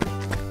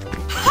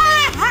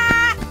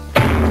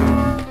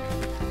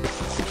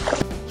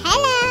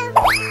 Hello.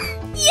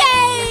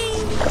 Yay!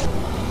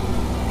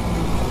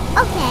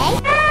 Okay.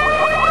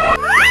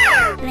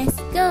 Let's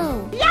go.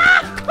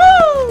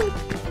 Yahoo!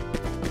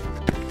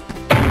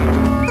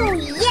 Oh,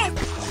 yes.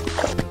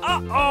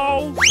 Uh-oh!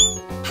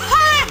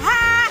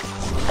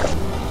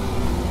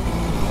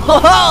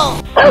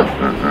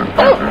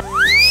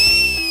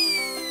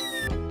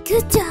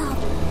 Good job.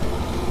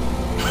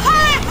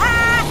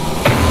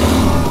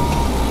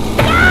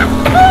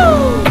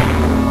 Woohoo!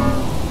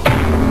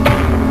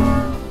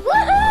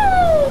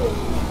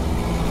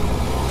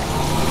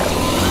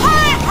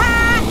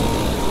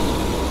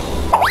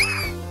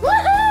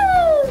 Woohoo!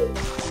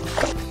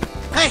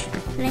 Hey,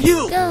 Let's you!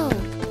 go.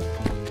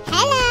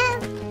 Hello.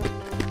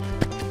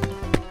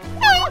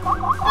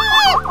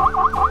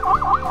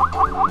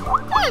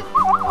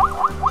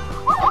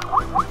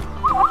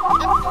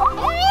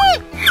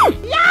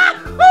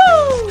 Yahoo!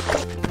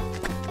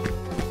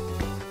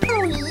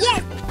 Oh,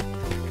 yes.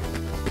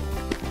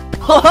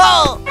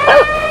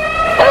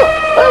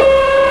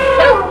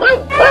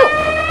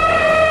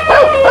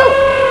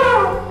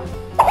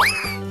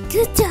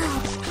 Good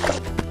job.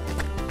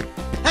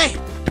 Hey,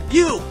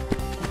 you!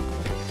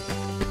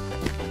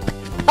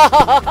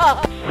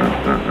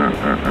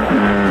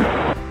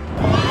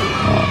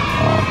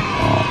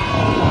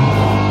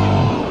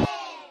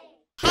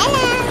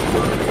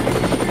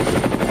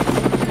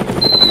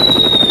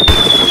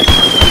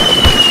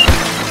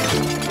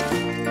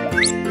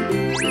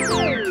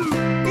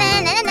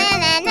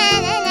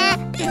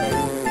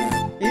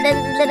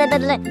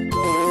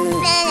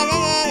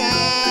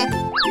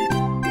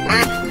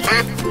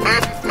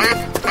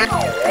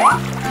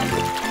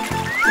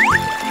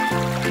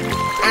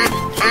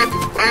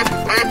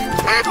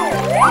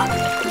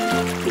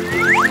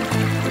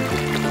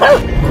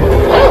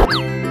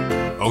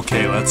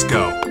 Okay, let's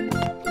go.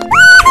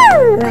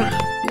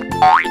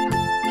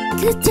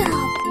 Good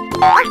job.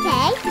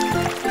 Okay.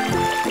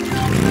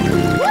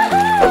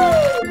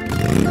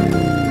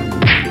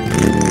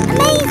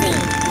 Amazing.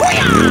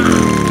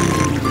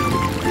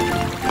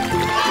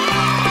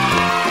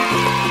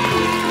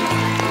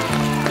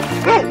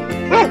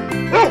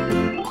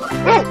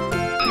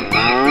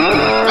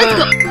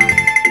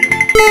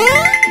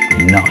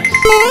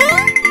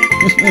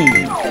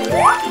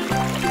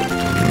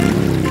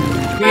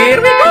 Here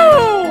we go!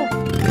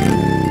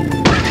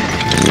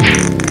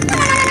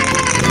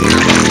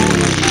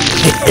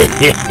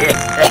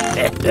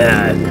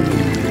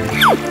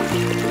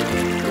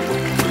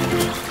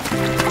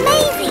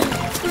 Amazing.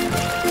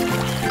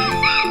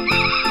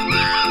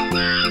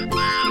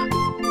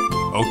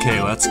 Okay,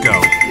 let's go.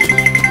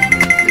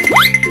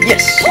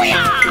 Yes!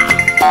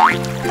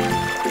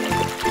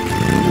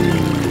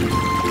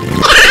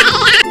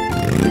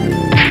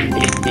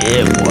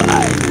 Yeah, boy.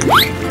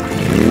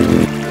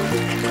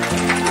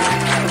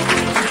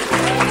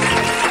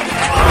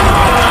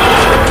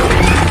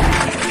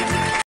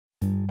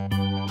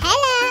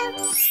 Hello.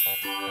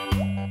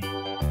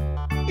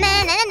 Na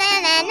na na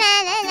na na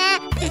na na.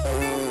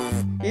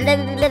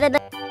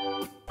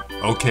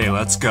 Okay,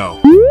 let's go.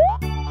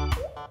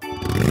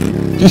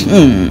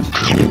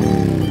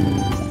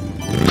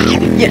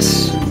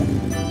 Yes.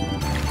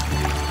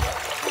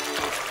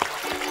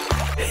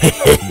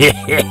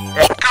 Yes.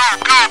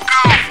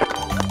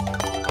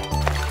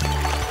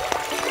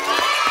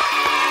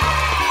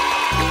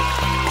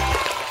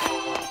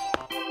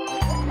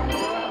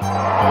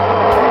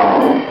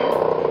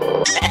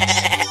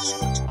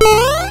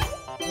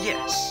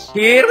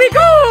 Here we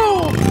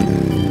go.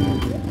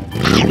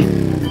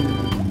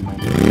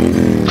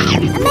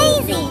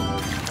 Amazing!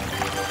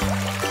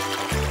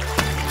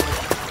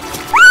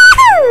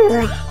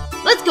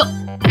 Let's go.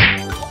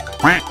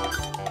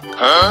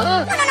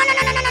 Huh?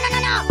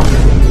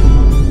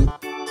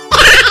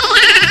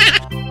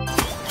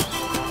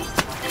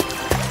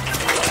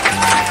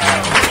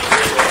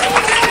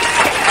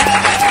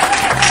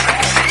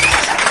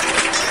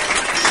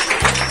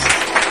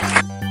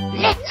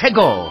 Let's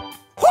go.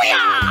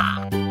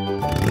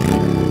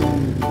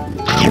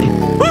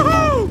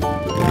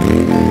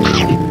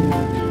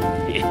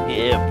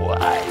 Yeah, boy.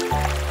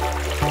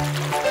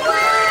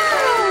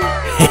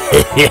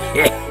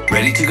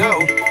 Ready to go.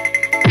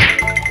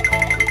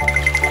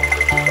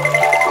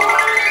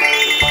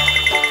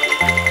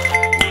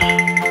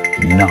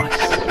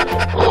 Nice.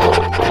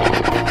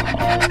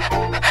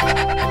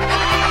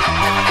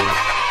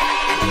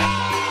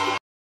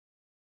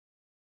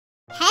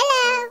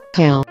 Hello!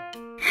 Cow.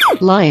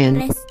 Lion.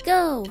 Let's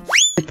go!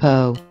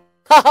 Hippo.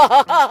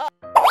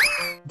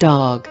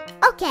 Dog.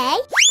 Okay!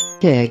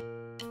 Pig.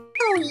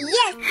 Oh,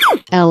 yes!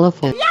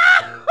 Elephant.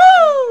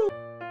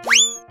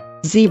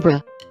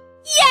 Zebra.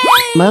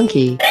 Yay!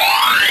 Monkey.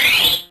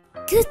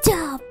 Good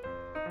job!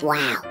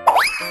 Wow!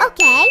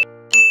 Okay!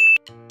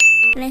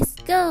 Let's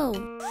go!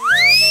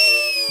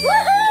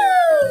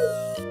 Woohoo!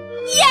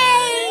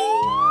 Yay!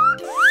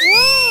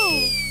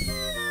 Whoa!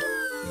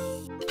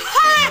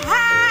 Ha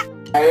ha!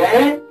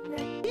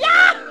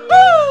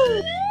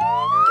 Yahoo!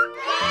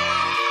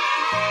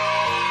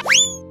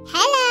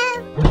 Hello!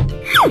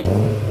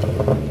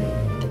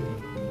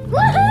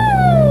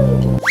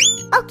 Woohoo!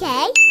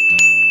 Okay!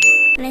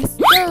 Let's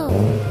go!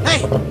 Hey,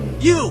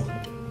 you!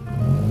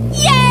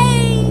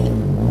 Yay!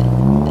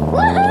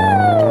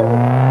 Woohoo!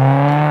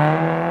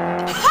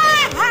 Ha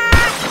ha!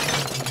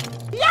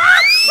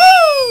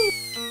 Yahoo!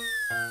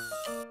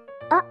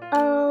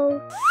 Uh-oh.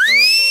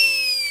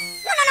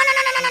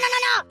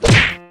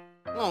 No!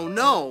 Oh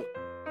no!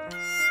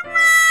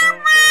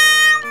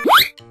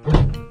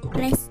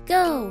 Let's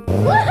go!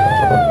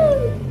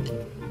 Woohoo!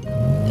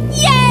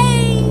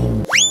 Yay!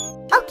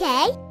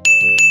 Okay.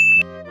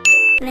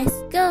 Let's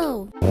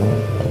go.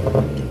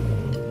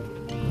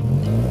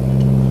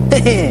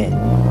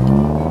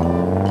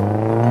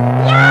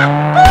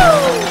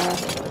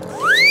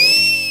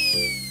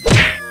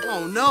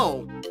 Oh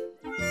no!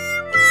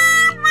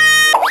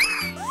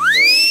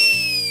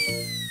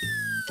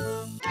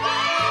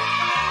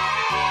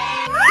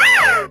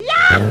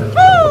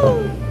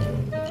 Yahoo!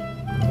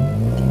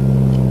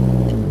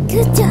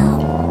 Good job.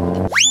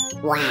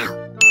 Wow.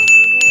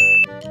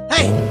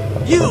 Hey,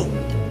 you!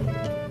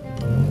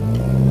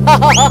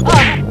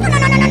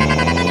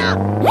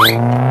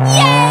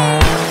 Yay!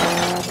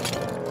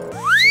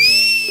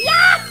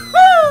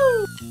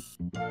 Yahoo!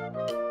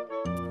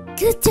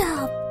 Good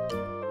job.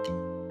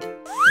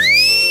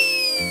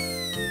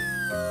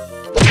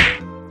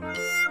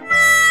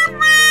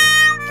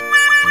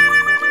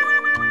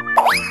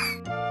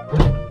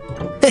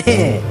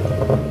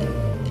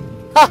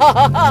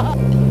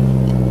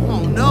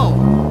 Oh no!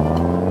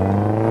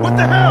 What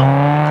the hell?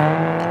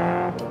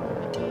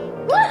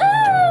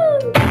 Woohoo!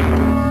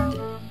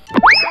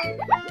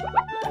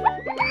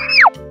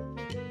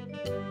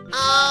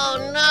 Oh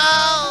no!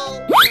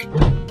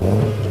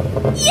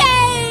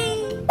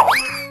 Yay!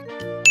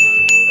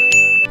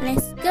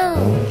 Let's go.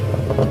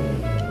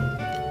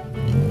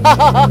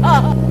 Hello.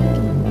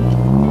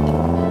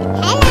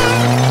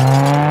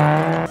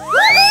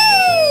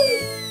 Woohoo!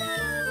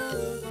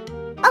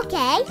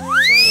 Okay.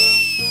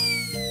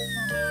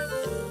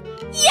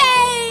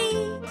 Yay!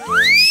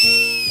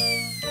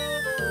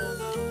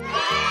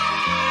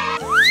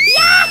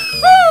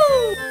 Yahoo!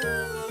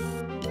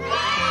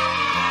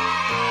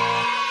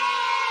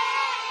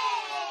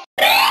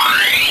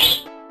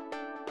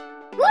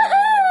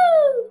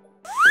 Woohoo!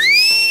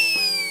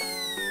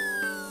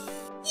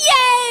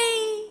 Yay!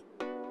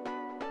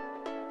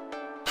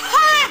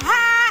 Ha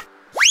ha!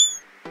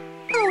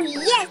 Oh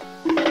yes!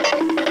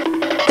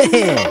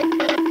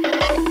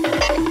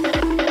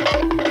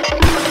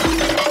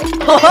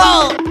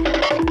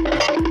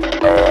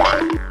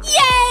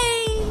 Yay!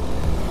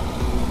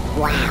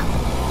 Wow!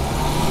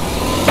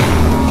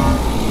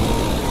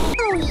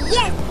 Oh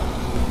yes!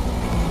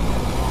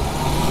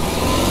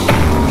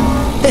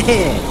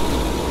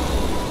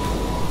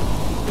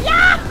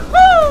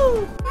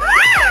 Yahoo!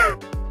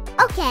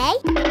 Okay.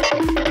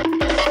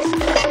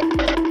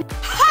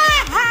 Ha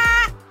ha!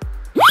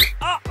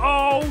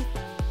 Uh-oh.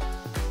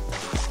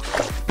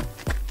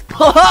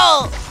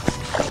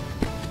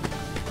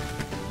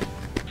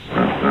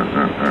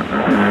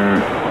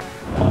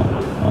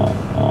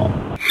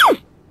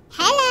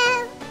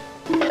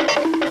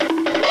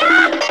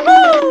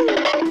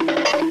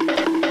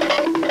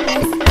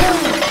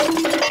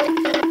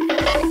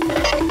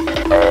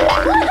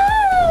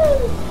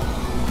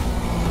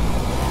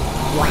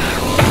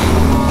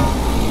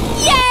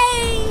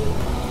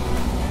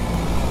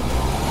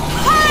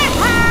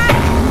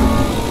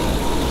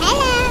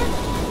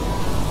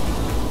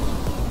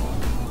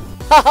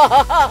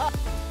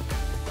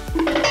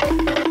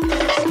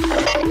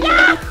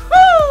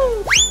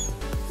 Yahoo!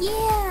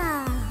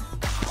 Yeah.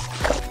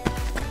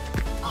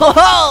 Ho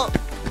ho!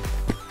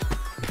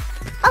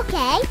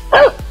 Okay.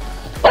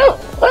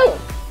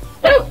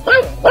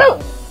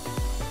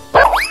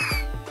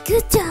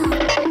 Good job.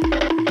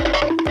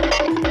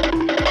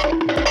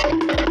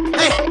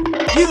 Hey,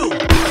 you!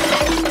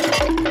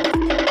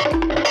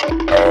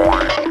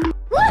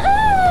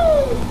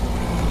 Woohoo!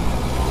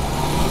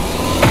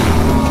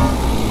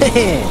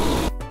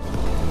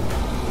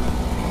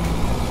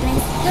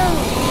 Let's go.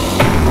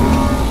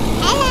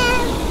 Hello.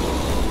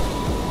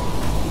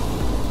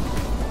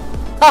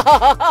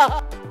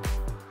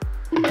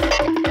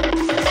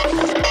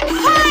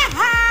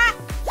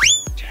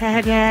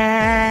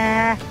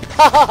 Ta-da!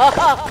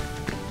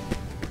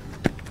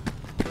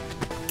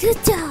 Good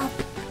job.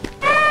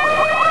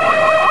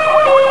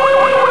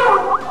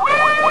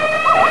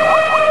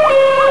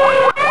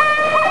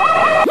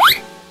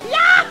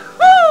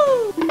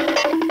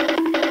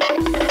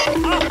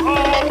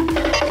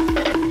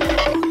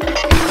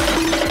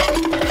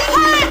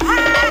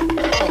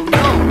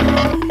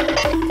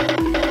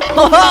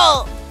 Ho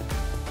ho!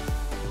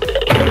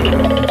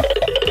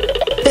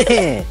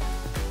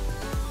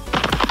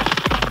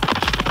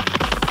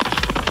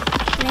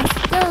 Let's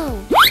go.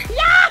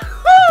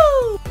 Yahoo!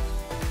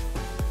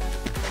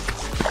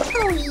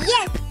 Oh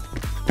yes.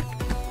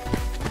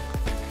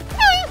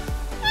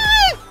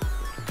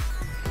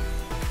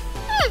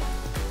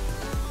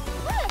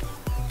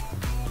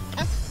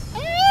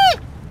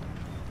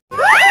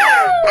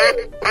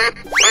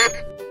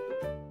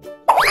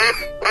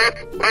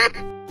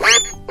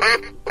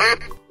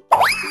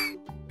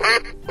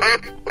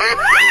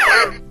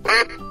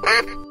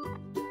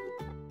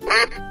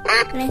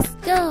 Let's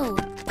go.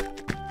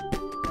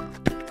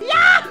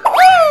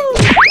 Yahoo!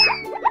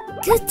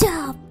 Good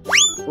job.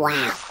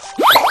 Wow.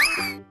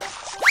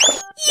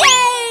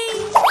 Yay!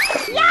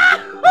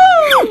 Yahoo!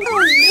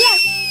 Oh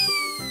yes.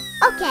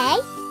 Okay.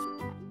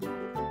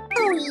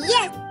 Oh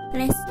yes.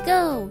 Let's go.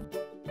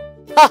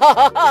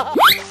 Hello.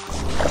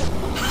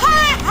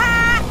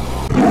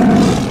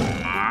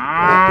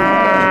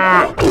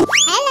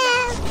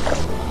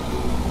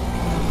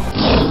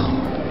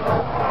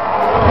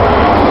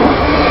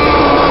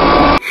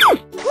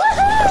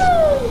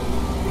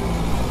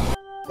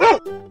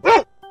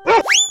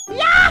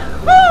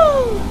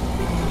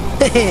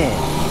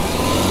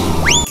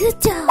 Good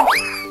job!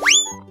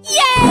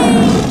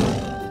 Yay!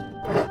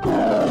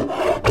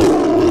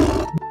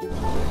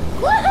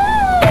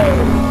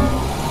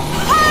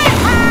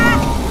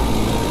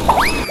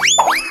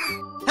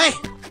 Hey,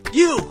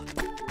 you!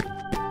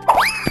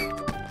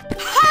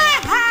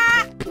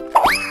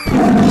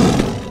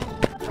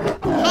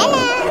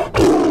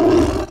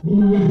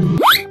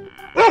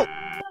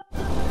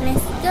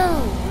 Let's go!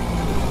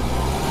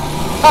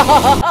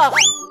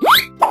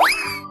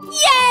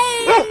 Yay!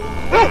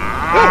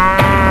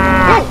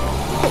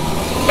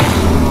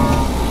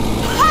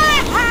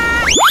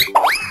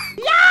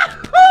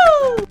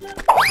 Yahoo!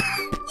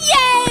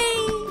 Yay!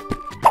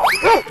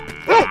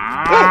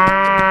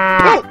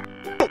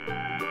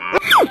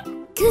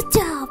 Good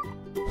job!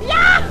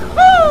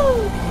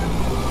 Yahoo!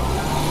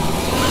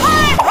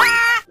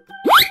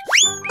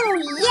 Oh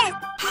yes!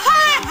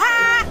 Hello!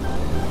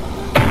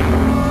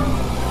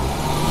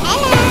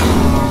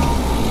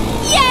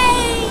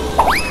 Yay!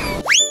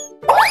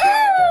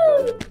 Woohoo!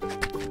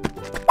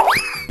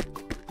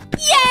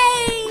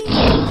 Yay!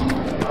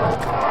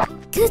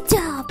 Good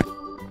job!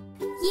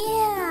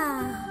 Yeah!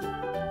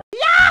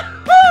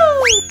 Yahoo!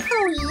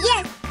 Oh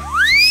yes!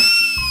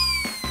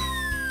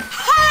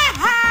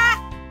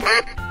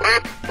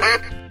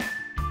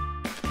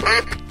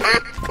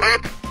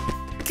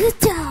 Good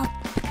job!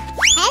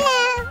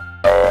 Hello!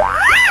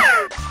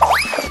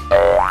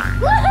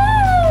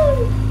 Woohoo!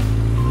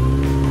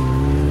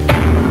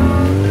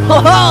 Ho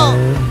ho!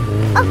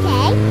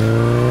 Okay.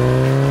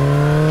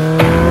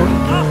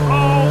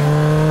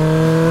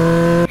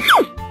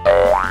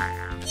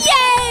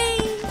 Yay!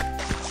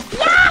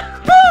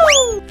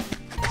 Yahoo!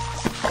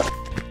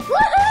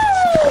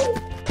 Woohoo!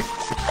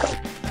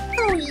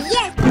 Oh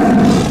yes!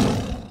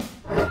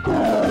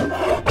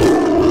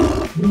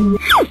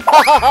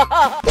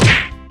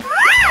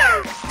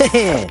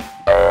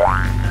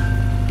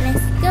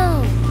 Let's go.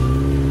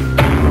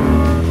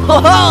 Ho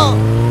ho!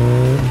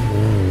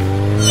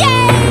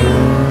 Yay!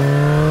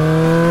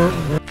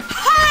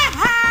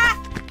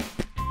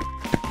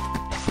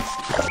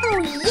 Oh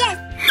yes!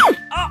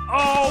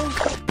 Uh-oh!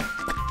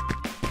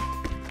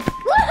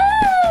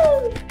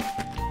 Woohoo!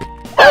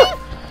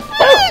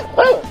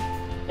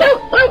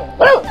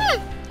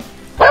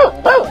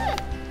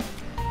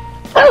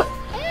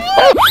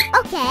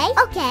 Okay,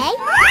 okay.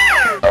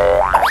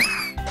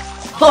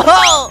 Ho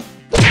ho!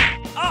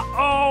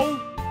 Uh-oh!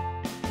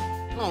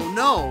 Oh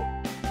no!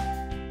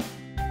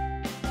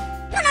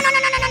 No, no, no, no,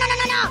 no, no, no, no,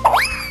 no, no!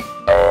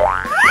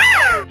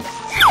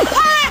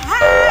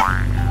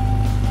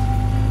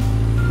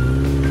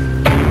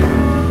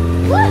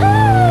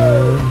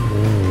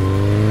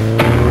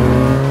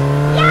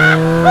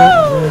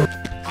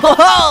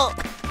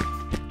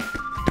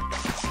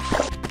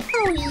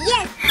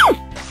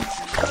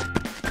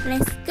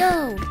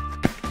 go!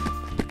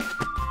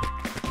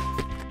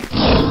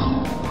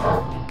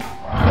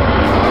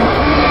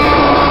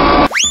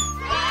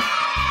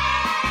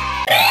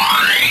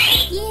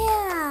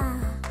 Yeah!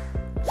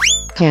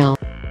 Cow.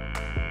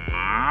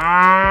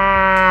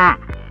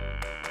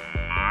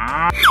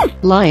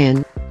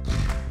 Lion.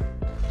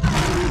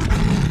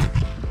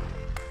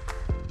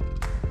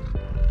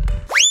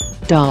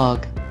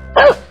 Dog.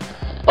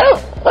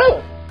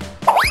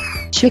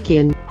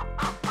 Chicken.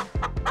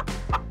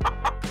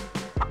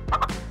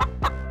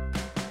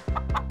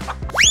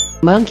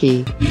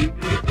 Monkey.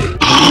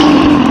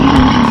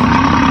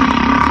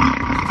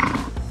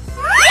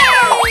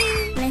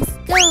 Let's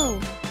go!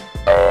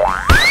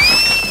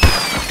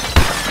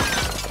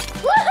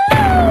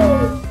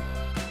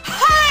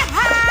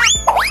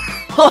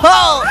 Ho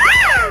ho!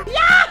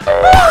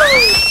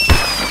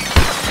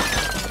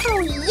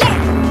 Oh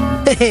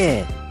yeah!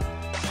 Hehe.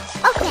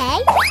 Okay.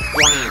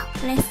 Wow.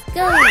 Let's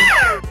go.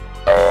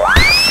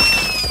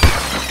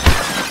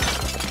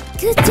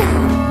 Good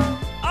job.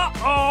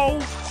 Uh-oh!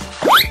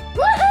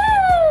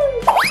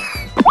 Woohoo!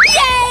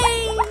 Yay!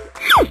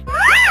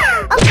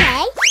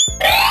 Okay.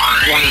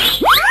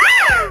 Wow.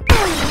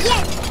 Oh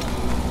yes.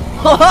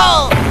 Ho ho!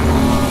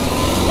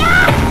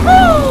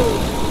 Yahoo!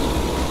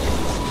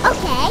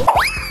 Okay.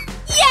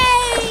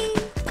 Yay!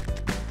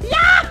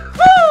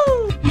 Yahoo!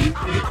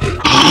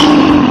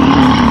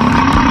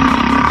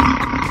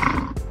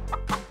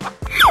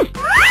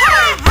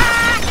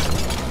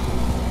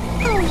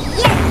 Oh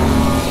yes!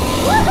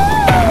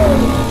 Woohoo!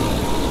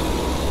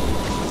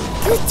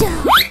 Good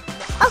job.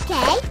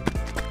 Okay.